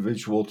this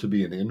individual to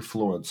be an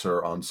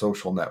influencer on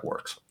social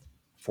networks.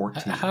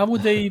 14. How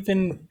would they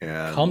even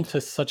come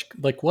to such,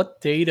 like, what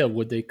data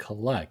would they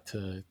collect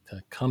to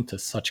come to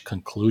such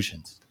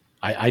conclusions?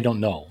 I don't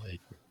know.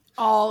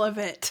 All of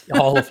it.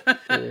 All of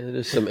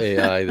There's some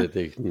AI that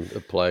they can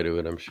apply to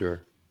it, I'm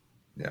sure.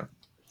 Yeah.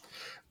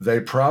 They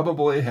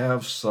probably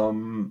have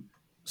some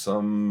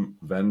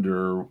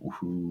vendor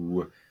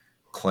who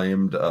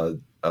claimed a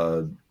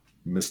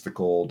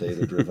mystical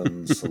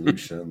data-driven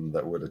solution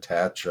that would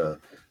attach a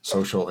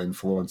social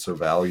influencer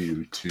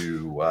value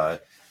to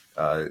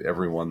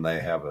everyone they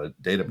have a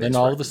database. Then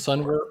all of a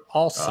sudden we're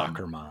all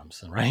soccer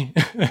moms, right?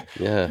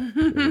 Yeah.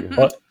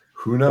 But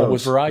who knows? But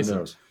with Verizon. Who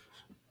knows?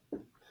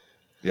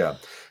 Yeah.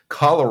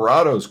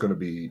 Colorado is going to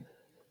be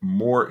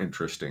more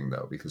interesting,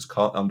 though, because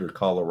under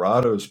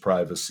Colorado's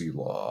privacy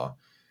law,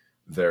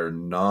 they're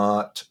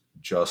not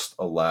just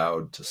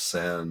allowed to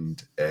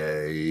send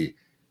a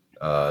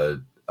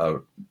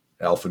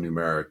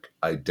alphanumeric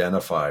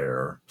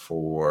identifier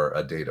for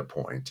a data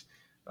point.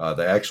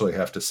 They actually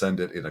have to send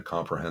it in a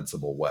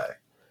comprehensible way.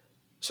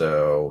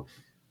 So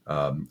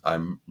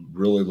I'm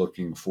really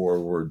looking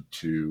forward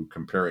to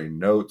comparing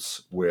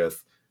notes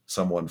with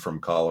someone from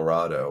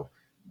Colorado.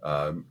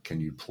 Can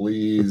you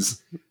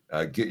please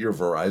get your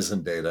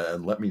Verizon data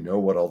and let me know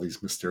what all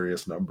these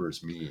mysterious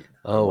numbers mean?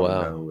 Oh,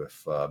 wow.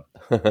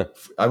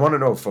 I want to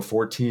know if a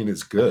 14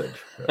 is good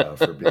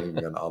for being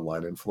an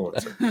online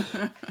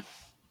influencer.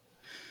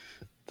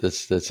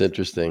 That's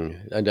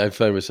interesting. And I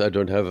find I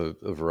don't have a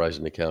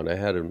Verizon account. I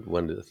had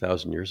one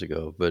 1,000 years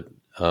ago, but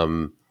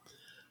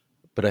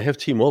I have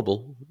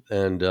T-Mobile,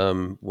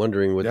 and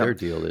wondering what their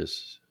deal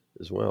is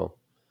as well.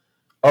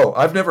 Oh,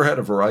 I've never had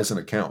a Verizon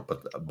account,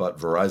 but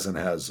Verizon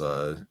has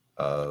a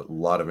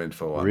lot of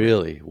info on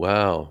Really? Me.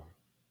 Wow.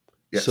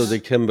 Yes. So they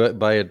can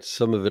buy it,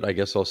 some of it, I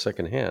guess, all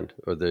secondhand,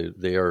 or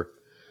they're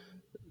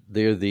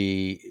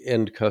the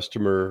end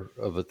customer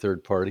of a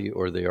third party,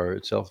 or they are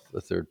itself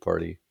a third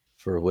party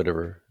for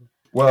whatever.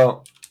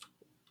 Well,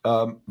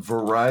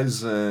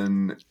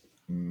 Verizon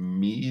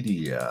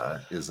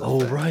Media is a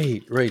thing.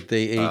 Right.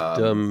 They ate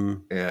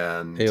and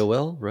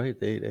AOL, right?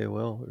 They ate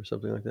AOL or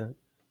something like that.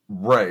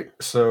 Right.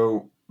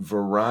 So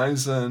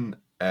Verizon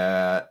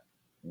at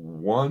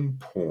one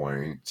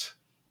point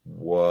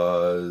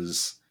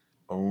was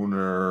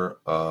owner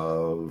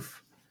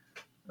of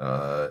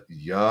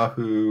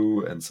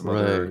Yahoo and some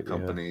other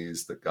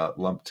companies that got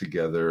lumped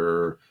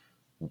together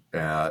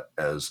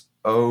as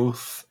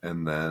Oath,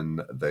 and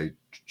then they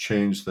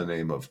changed the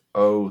name of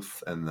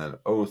Oath, and then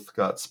Oath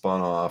got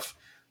spun off.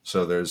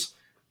 So there's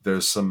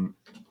some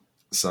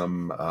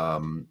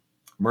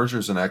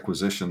mergers and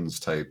acquisitions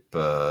type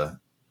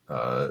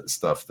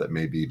stuff that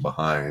may be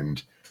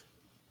behind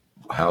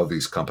how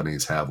these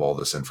companies have all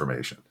this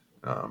information.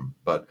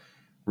 But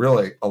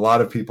really, a lot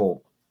of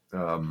people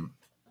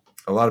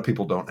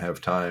don't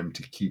have time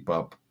to keep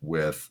up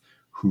with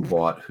who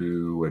bought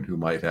who and who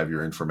might have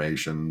your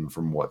information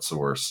from what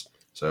source.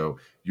 So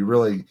you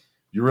really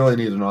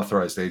need an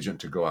authorized agent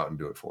to go out and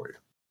do it for you.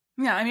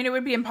 Yeah, I mean, it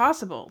would be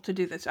impossible to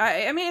do this.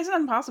 I mean, it's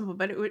not impossible,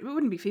 but it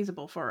wouldn't be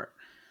feasible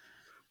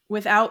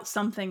without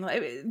something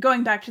like,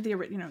 going back to the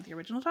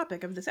original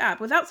topic of this app,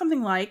 without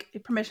something like a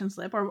permission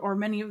slip or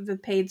many of the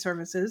paid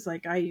services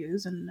like I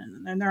use,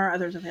 and there are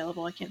others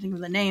available. I can't think of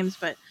the names,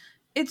 but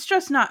it's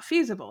just not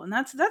feasible. And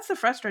that's the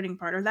frustrating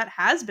part, or that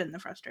has been the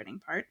frustrating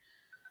part.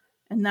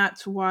 And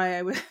that's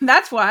why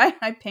that's why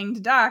I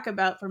pinged Doc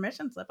about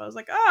permission slip. I was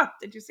like, oh,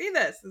 did you see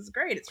this? This is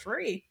great. It's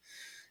free.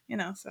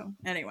 So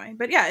anyway,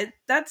 but yeah,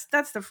 that's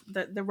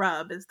the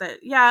rub is that,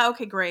 yeah,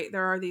 okay, great.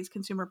 There are these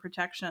consumer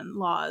protection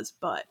laws,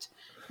 but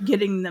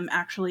getting them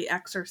actually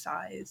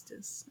exercised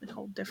is a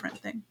whole different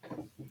thing.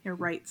 Your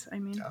rights, I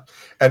mean.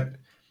 Yeah.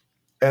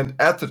 And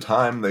at the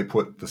time they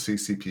put the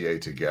CCPA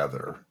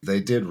together,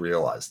 they did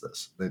realize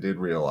this. They did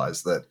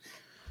realize that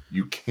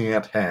you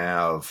can't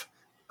have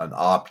an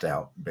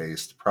opt-out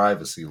based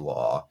privacy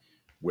law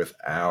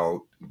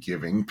without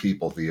giving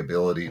people the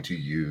ability to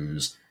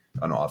use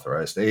an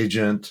authorized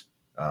agent,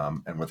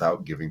 and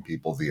without giving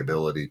people the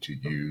ability to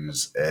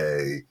use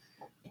a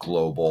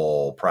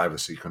global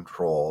privacy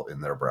control in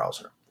their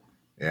browser.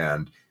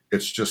 And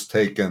it's just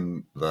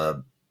taken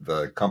the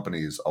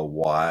companies a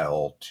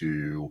while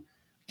to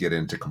get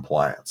into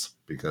compliance,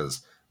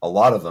 because a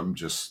lot of them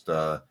just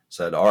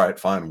said, all right,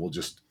 fine, we'll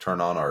just turn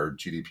on our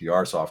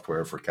GDPR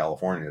software for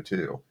California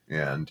too.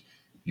 And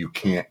you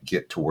can't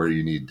get to where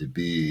you need to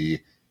be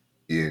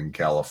in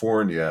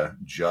California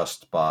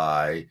just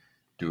by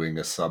doing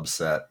a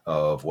subset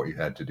of what you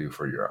had to do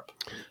for Europe.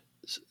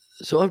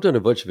 So I've done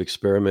a bunch of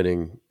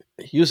experimenting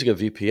using a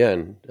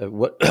VPN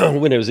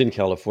when I was in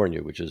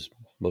California, which is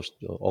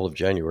all of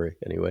January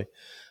anyway.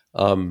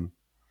 And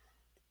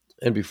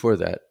before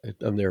that,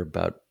 I'm there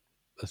about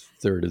a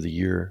third of the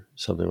year,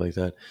 something like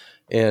that.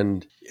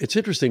 And it's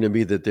interesting to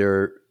me that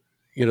there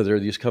are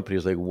these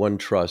companies like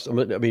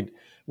OneTrust. I mean,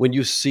 when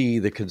you see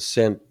the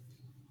consent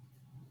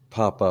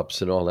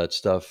pop-ups and all that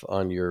stuff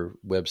on your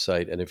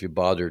website, and if you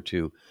bother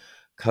to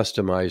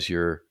customize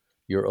your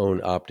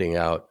own opting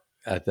out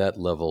at that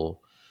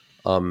level,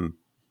 none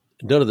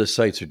of the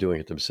sites are doing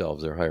it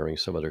themselves. They're hiring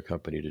some other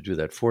company to do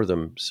that for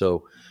them.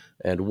 So,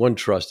 and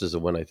OneTrust is the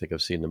one I think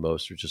I've seen the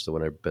most, or just the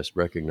one I best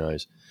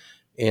recognize.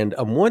 And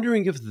I'm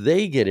wondering if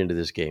they get into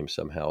this game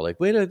somehow. Like,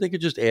 wait, they could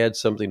just add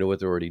something to what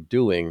they're already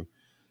doing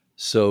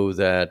so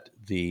that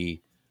the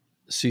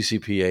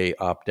CCPA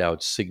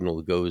opt-out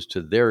signal goes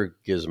to their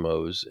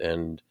gizmos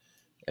and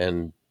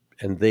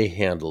they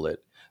handle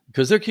it,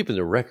 because they're keeping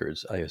the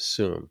records, I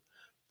assume.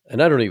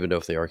 And I don't even know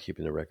if they are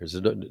keeping the records.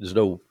 There's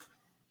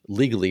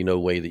legally no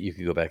way that you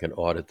can go back and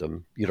audit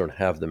them. You don't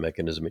have the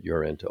mechanism at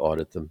your end to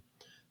audit them.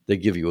 They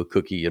give you a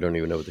cookie. You don't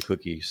even know what the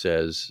cookie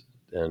says,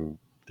 and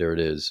there it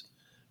is.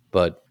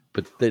 But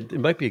it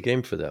might be a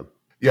game for them.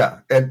 Yeah,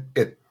 and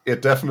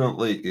it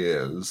definitely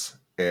is.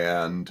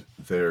 And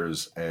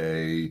there's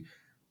a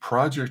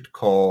project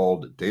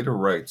called Data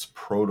Rights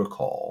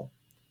Protocol,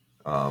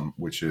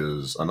 which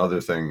is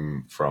another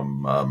thing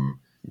from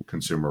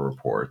Consumer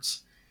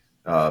Reports,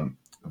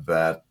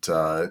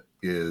 that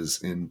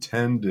is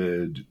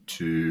intended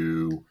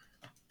to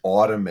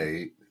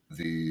automate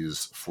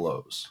these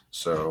flows.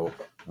 So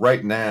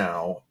right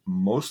now,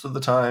 most of the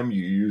time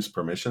you use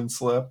permission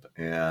slip,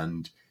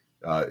 and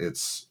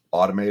it's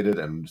automated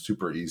and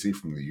super easy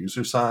from the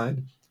user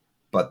side.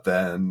 But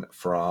then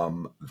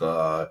from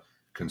the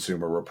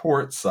Consumer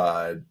Report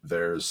side,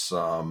 there's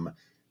some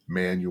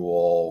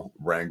manual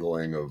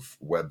wrangling of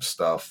web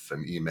stuff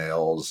and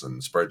emails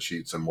and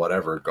spreadsheets and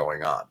whatever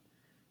going on.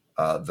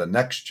 The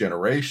next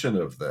generation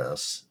of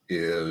this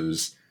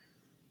is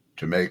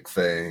to make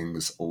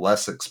things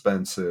less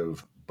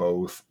expensive,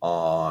 both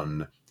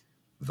on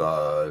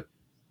the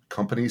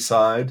company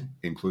side,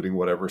 including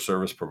whatever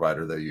service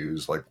provider they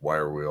use, like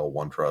Wirewheel,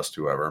 OneTrust,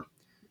 whoever,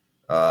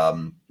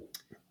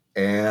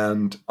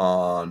 and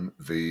on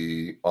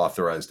the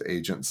authorized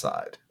agent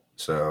side.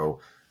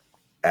 So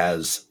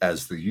as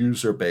the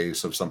user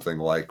base of something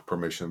like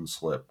permission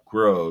slip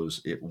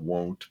grows, it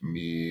won't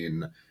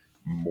mean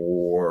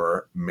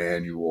more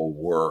manual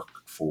work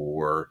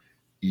for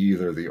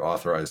either the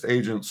authorized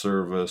agent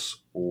service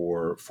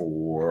or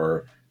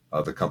for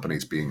the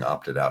companies being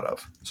opted out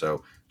of.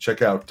 So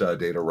check out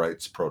Data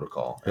Rights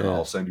Protocol, and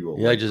I'll send you a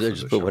link. I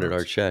just put one in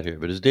our chat here,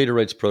 but it's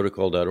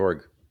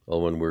datarightsprotocol.org,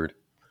 all one word.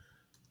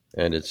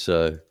 And it's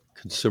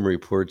Consumer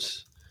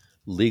Reports,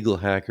 legal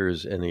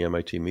hackers, and the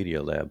MIT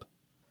Media Lab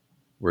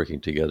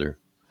working together.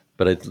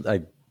 But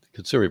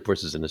Consumer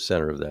Reports is in the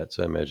center of that,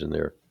 so I imagine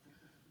they're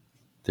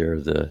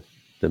the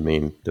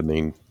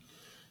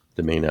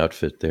main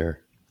outfit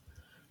there.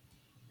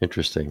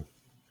 Interesting.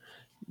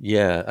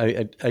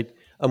 Yeah,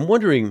 I'm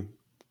wondering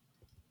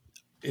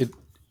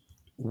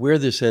where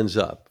this ends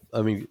up.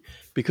 I mean,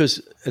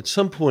 because at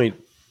some point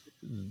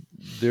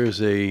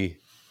there's it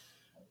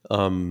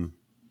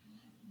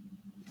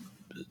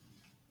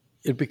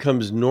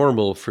becomes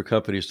normal for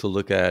companies to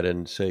look at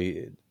and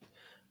say,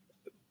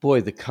 boy,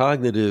 the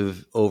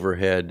cognitive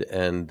overhead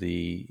and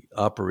the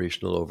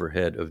operational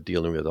overhead of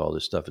dealing with all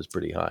this stuff is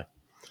pretty high.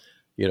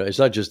 It's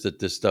not just that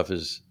this stuff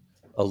is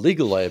a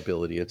legal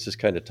liability. It's this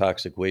kind of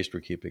toxic waste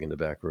we're keeping in the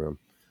back room,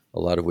 a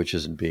lot of which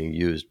isn't being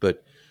used.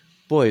 But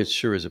boy, it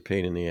sure is a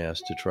pain in the ass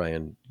to try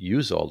and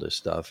use all this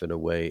stuff in the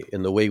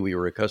way we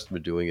were accustomed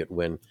to doing it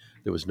when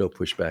there was no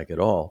pushback at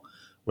all.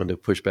 When the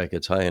pushback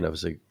gets high enough,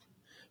 it's like,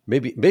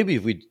 maybe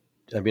if we,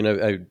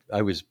 I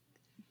always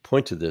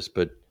point to this,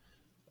 but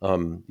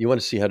You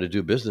want to see how to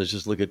do business?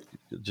 Just look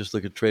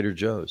at Trader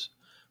Joe's.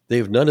 They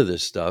have none of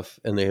this stuff,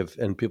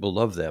 and people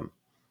love them.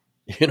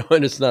 And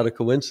it's not a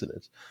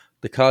coincidence.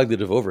 The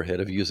cognitive overhead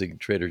of using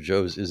Trader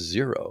Joe's is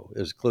zero,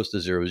 as close to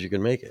zero as you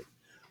can make it.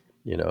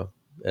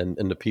 And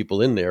the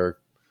people in there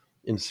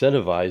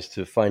incentivized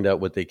to find out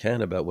what they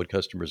can about what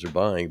customers are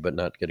buying, but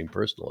not getting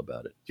personal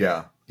about it.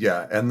 Yeah,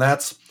 and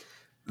that's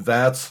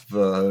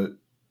I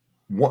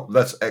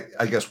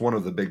guess one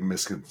of the big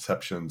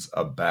misconceptions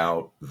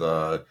about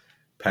the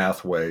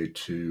pathway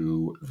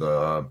to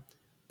the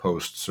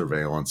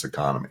post-surveillance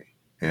economy.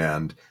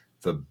 And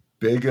the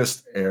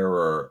biggest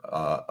error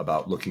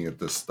about looking at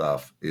this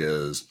stuff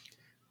is,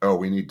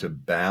 we need to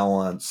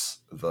balance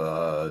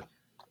the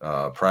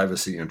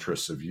privacy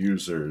interests of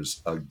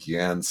users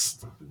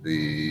against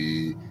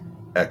the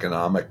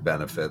economic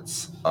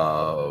benefits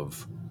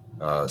of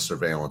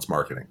surveillance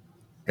marketing.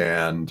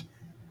 And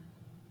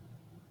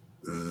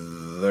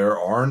there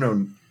are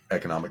no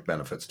economic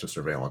benefits to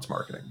surveillance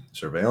marketing.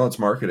 Surveillance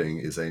marketing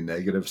is a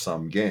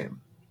negative-sum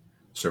game.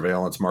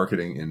 Surveillance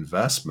marketing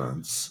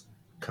investments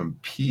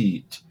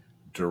compete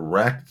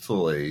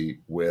directly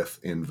with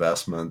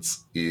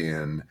investments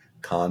in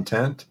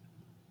content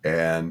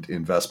and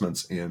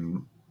investments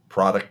in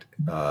product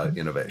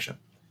innovation.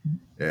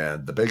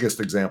 And the biggest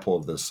example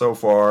of this so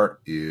far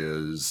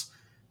is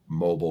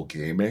mobile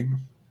gaming,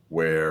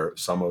 where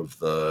some of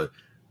the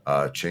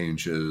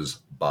changes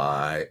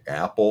by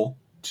Apple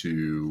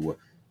to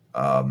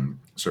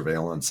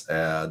surveillance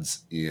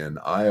ads in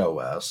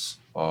iOS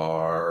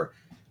are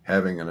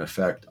having an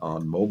effect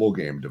on mobile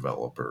game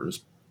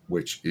developers,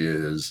 which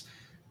is,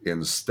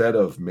 instead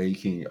of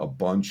making a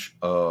bunch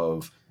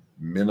of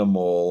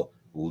minimal,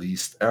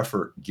 least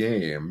effort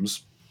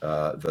games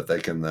that they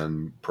can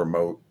then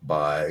promote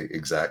by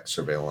exact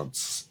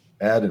surveillance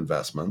ad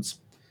investments,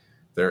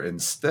 they're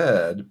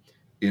instead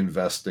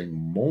investing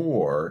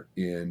more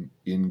in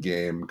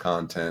in-game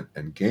content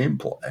and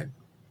gameplay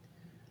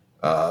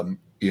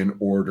in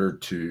order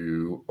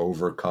to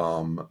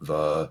overcome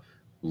the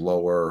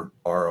lower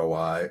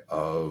ROI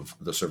of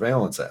the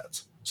surveillance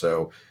ads.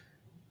 So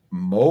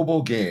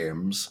mobile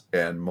games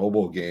and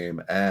mobile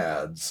game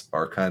ads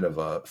are kind of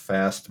a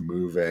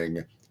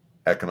fast-moving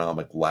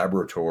economic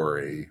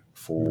laboratory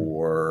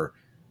for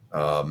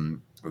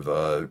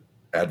the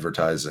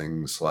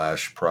advertising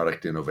 /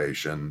 product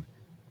innovation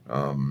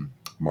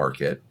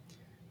market.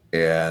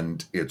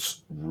 And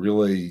it's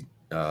really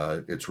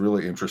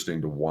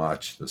interesting to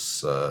watch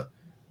this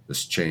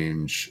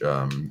change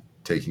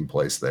taking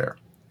place there.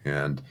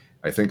 And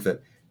I think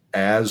that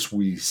as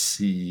we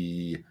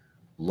see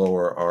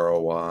lower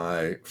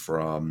ROI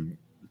from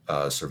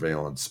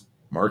surveillance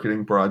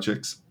marketing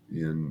projects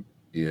in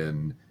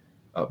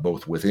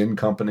both within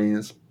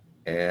companies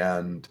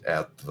and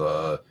at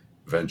the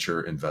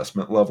venture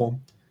investment level,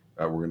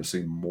 we're going to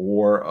see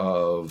more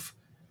of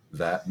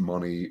that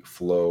money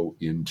flow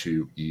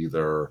into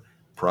either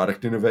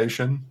product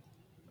innovation,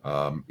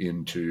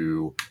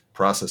 into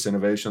process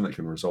innovation that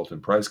can result in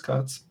price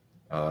cuts,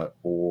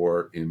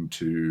 or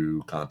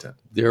into content.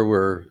 There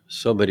were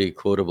so many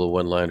quotable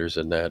one-liners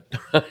in that.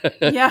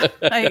 I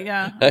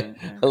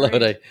love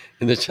it.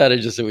 In the chat, I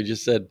just said what you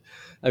said.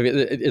 I mean,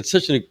 it's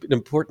such an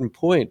important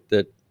point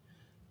that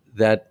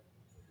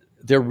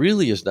there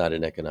really is not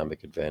an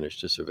economic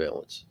advantage to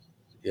surveillance.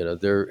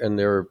 There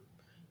are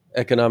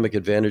economic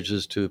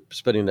advantages to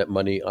spending that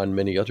money on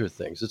many other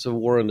things. It's a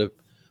war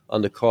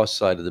on the cost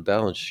side of the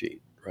balance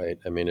sheet, right?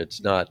 I mean,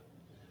 it's not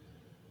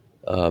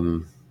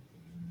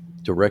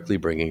directly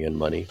bringing in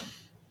money.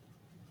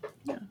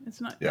 Yeah,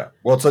 it's not. Yeah,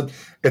 well,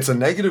 it's a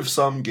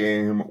negative-sum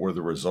game where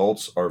the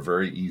results are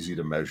very easy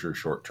to measure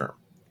short term,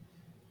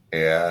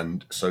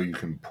 and so you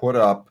can put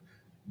up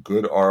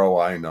good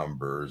ROI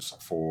numbers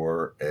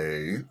for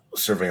a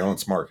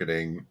surveillance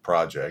marketing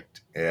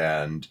project,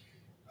 and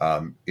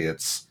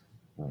it's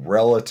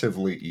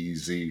relatively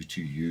easy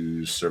to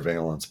use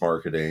surveillance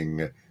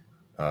marketing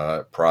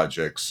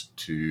projects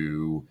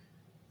to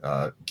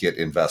get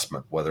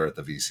investment, whether at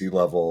the VC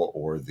level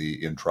or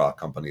the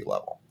intra-company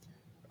level.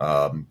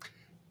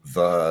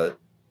 The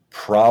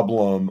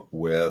problem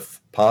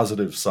with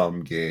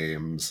positive-sum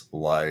games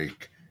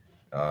like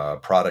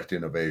product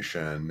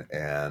innovation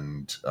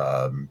and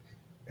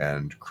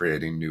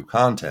creating new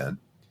content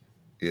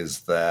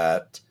is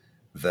that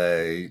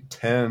they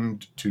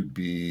tend to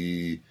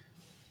be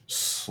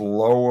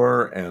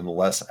slower and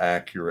less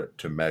accurate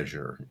to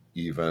measure,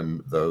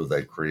 even though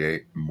they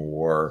create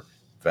more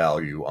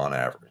value on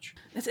average.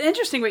 It's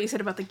interesting what you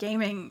said about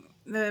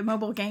the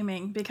mobile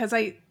gaming, because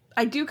I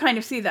do kind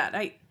of see that.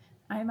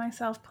 I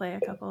myself play a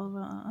couple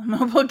of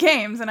mobile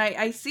games, and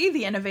I see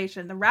the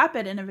innovation, the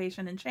rapid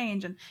innovation and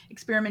change and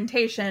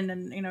experimentation,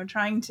 and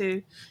trying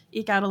to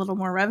eke out a little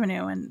more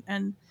revenue.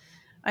 And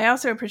I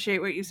also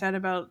appreciate what you said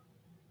about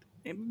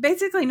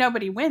basically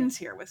nobody wins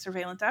here with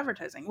surveillance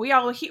advertising.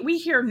 We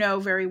here know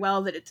very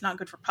well that it's not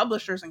good for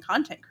publishers and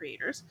content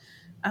creators.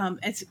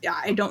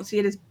 I don't see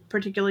it as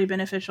particularly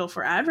beneficial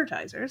for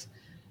advertisers,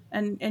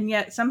 and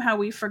yet somehow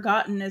we've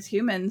forgotten as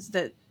humans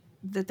that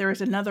that there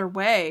is another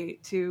way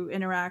to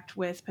interact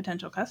with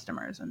potential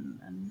customers,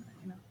 and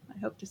I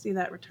hope to see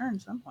that return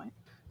at some point.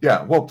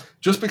 Yeah, well,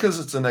 just because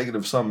it's a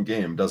negative sum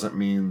game doesn't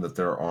mean that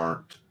there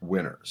aren't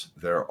winners.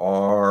 There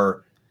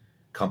are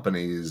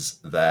companies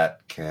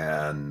that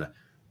can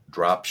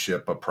drop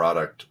ship a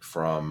product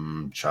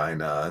from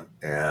China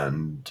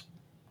and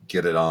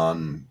get it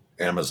on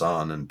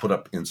Amazon and put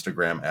up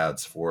Instagram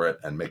ads for it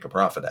and make a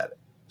profit at it.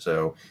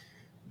 So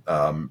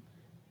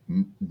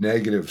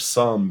negative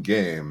sum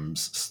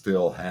games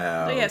still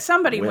have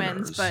somebody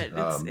winners.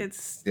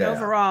 wins, but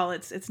overall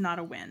it's not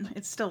a win.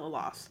 It's still a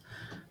loss.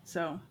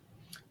 So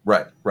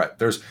Right.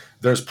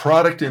 There's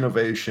product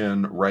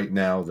innovation right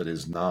now that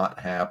is not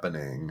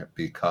happening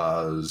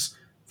because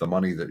the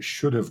money that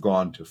should have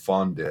gone to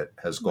fund it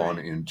has gone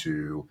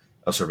into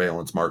a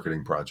surveillance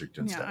marketing project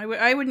instead. Yeah,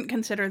 I wouldn't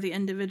consider the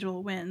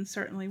individual win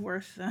certainly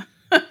worth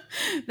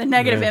the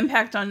negative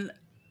impact on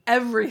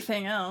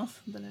everything else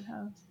that it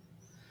has.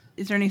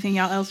 Is there anything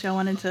else y'all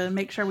wanted to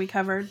make sure we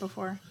covered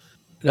before?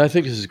 No, I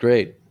think this is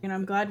great.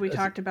 I'm glad we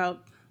talked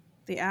about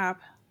the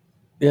app.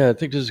 Yeah, I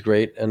think this is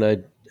great, and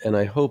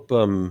I hope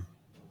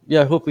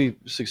I hope we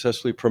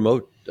successfully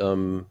promote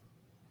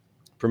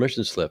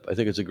permission slip. I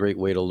think it's a great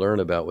way to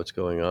learn about what's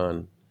going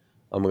on,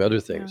 among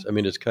other things. Yeah. I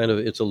mean,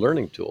 it's a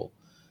learning tool,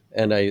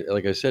 and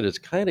like I said, it's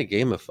kind of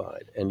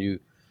gamified, and you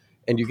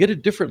get a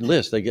different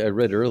list. I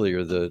read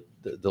earlier the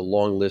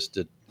long list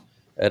at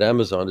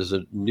Amazon is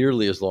a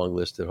nearly as long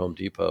list at Home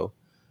Depot.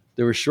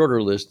 There was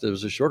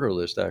a shorter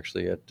list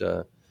actually at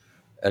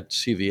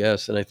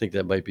CVS, and I think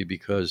that might be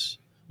because,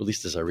 at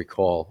least as I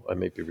recall, I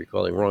may be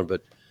recalling wrong,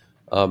 but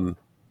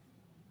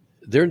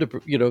they're in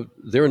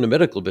the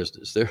medical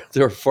business.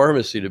 They're a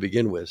pharmacy to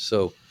begin with,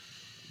 so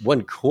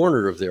one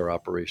corner of their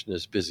operation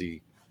is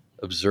busy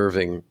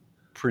observing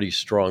pretty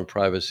strong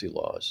privacy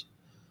laws,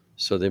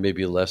 so they may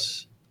be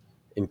less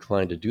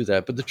inclined to do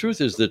that. But the truth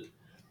is that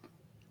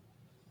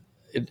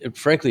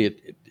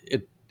frankly,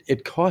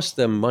 it costs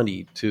them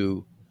money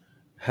to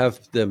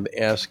have them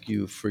ask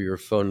you for your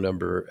phone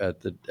number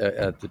at the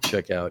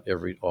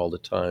checkout all the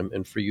time,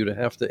 and for you to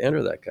have to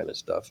enter that kind of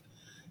stuff.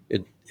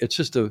 It's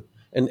just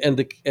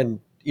and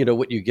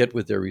what you get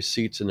with their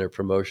receipts and their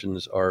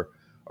promotions are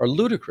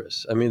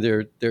ludicrous. I mean,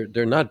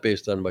 they're not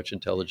based on much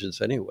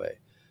intelligence anyway.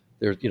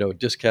 They're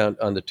discount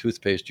on the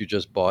toothpaste you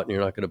just bought and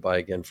you're not going to buy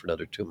again for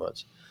another 2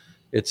 months.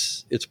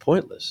 It's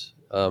pointless,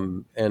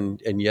 and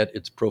yet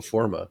it's pro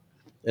forma.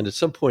 And at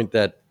some point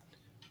that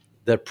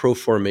pro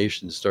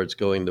formation starts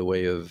going the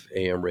way of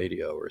AM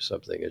radio or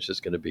something. It's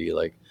just going to be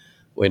like,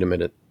 wait a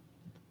minute,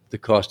 the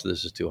cost of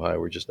this is too high.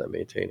 We're just not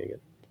maintaining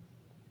it.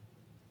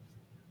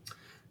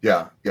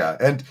 Yeah.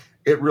 And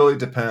it really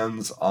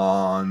depends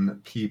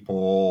on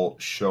people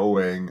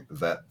showing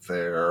that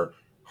they're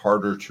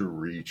harder to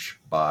reach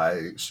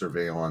by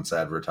surveillance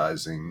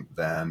advertising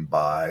than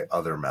by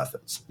other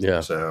methods.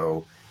 Yeah.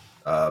 So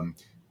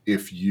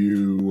if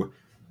you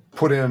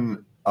put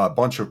in a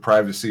bunch of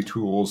privacy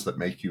tools that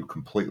make you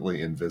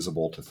completely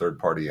invisible to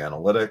third-party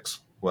analytics,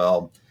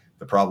 well,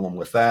 the problem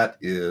with that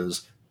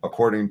is,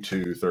 according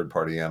to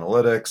third-party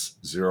analytics,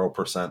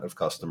 0% of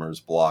customers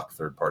block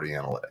third-party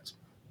analytics.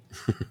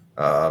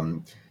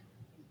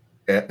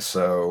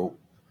 So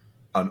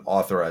an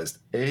authorized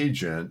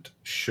agent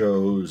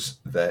shows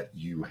that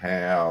you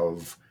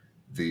have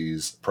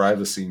these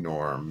privacy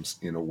norms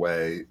in a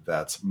way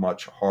that's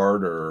much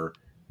harder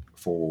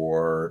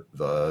for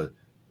the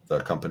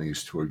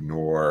companies to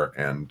ignore,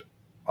 and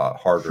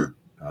harder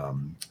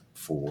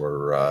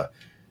for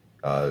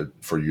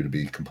you to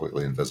be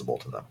completely invisible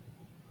to them.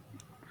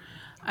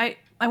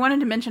 I wanted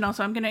to mention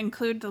also, I'm going to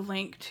include the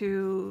link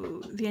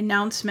to the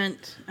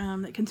announcement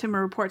that Consumer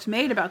Reports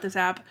made about this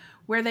app,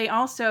 where they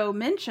also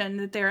mention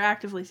that they're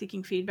actively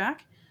seeking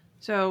feedback.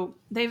 So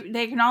they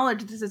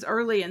acknowledge this is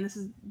early, and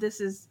this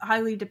is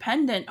highly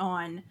dependent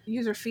on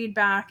user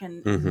feedback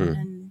and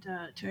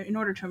in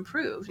order to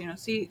improve,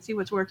 see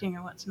what's working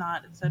and what's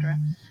not, etc.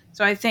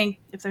 So I think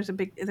if there's a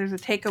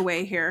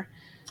takeaway here,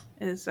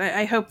 is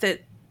I hope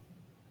that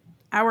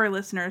our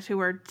listeners, who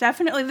are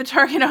definitely the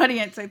target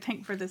audience, I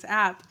think, for this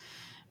app,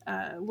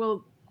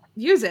 will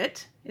use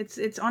it.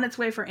 It's on its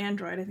way for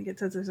Android. I think it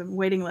says there's a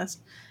waiting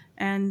list.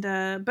 And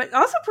but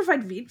also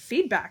provide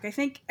feedback. I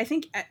think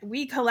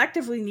we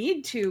collectively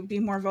need to be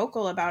more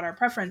vocal about our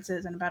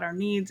preferences and about our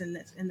needs in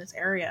this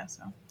area.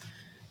 So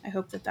I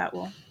hope that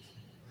will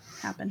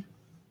happen.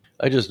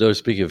 I just noticed,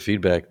 speaking of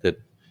feedback, that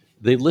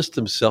they list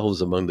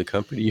themselves among the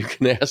company you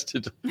can ask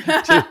to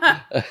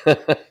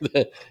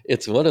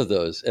it's one of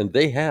those, and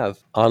they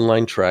have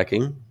online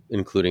tracking,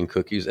 including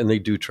cookies, and they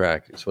do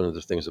track. It's one of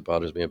the things that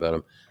bothers me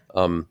about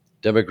them.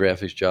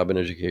 Demographics, job and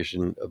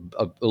education,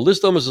 a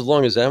list almost as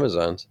long as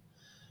Amazon's.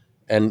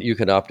 And you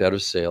can opt out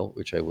of sale,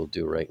 which I will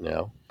do right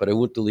now, but I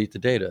won't delete the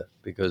data,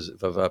 because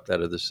if I've opted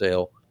out of the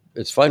sale,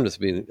 it's fine with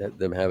me,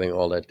 them having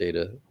all that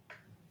data.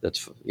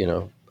 That's,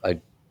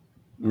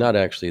 not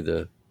actually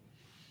the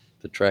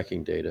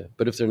tracking data,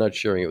 but if they're not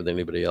sharing it with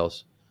anybody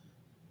else,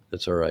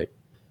 that's all right.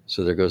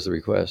 So there goes the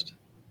request.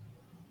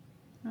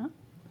 Well,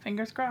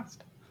 fingers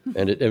crossed.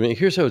 And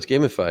here's how it's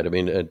gamified. I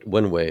mean,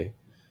 one way,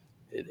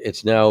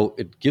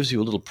 it gives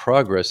you a little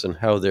progress in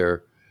how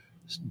they're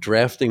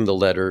drafting the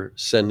letter,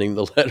 sending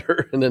the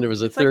letter, and then there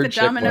was a third like the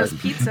check Domino's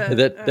mark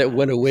pizza that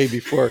went away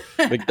before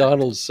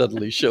McDonald's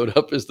suddenly showed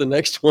up as the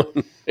next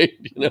one. Right?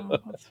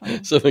 that's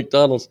funny. So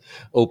McDonald's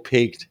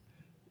opaqued,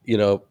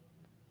 the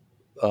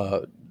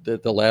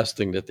last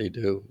thing that they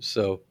do.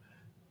 So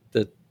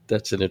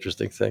that's an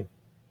interesting thing.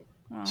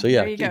 Well, So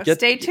yeah, there you go.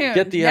 Stay tuned.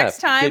 Get the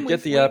Next app. time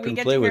Get the we app and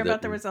get play to with hear it.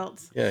 about the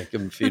results. Yeah, give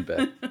them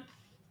feedback.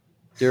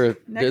 They're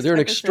Next an episode,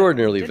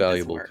 extraordinarily did this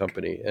valuable work?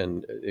 company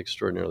and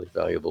extraordinarily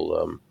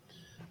valuable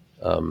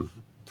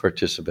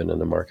participant in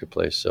the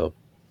marketplace. So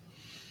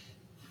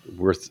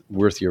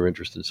worth your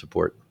interest and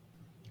support.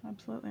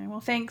 Absolutely.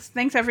 Well, thanks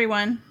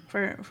everyone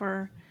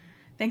for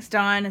thanks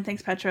Don, and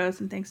thanks Petros,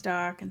 and thanks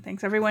Doc, and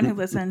thanks everyone who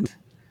listened.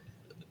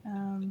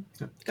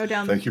 Go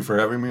down. Thank you for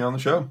having me on the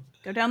show.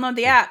 Go download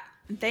the app,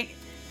 and thank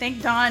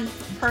Don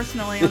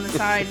personally on the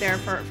side there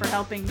for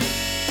helping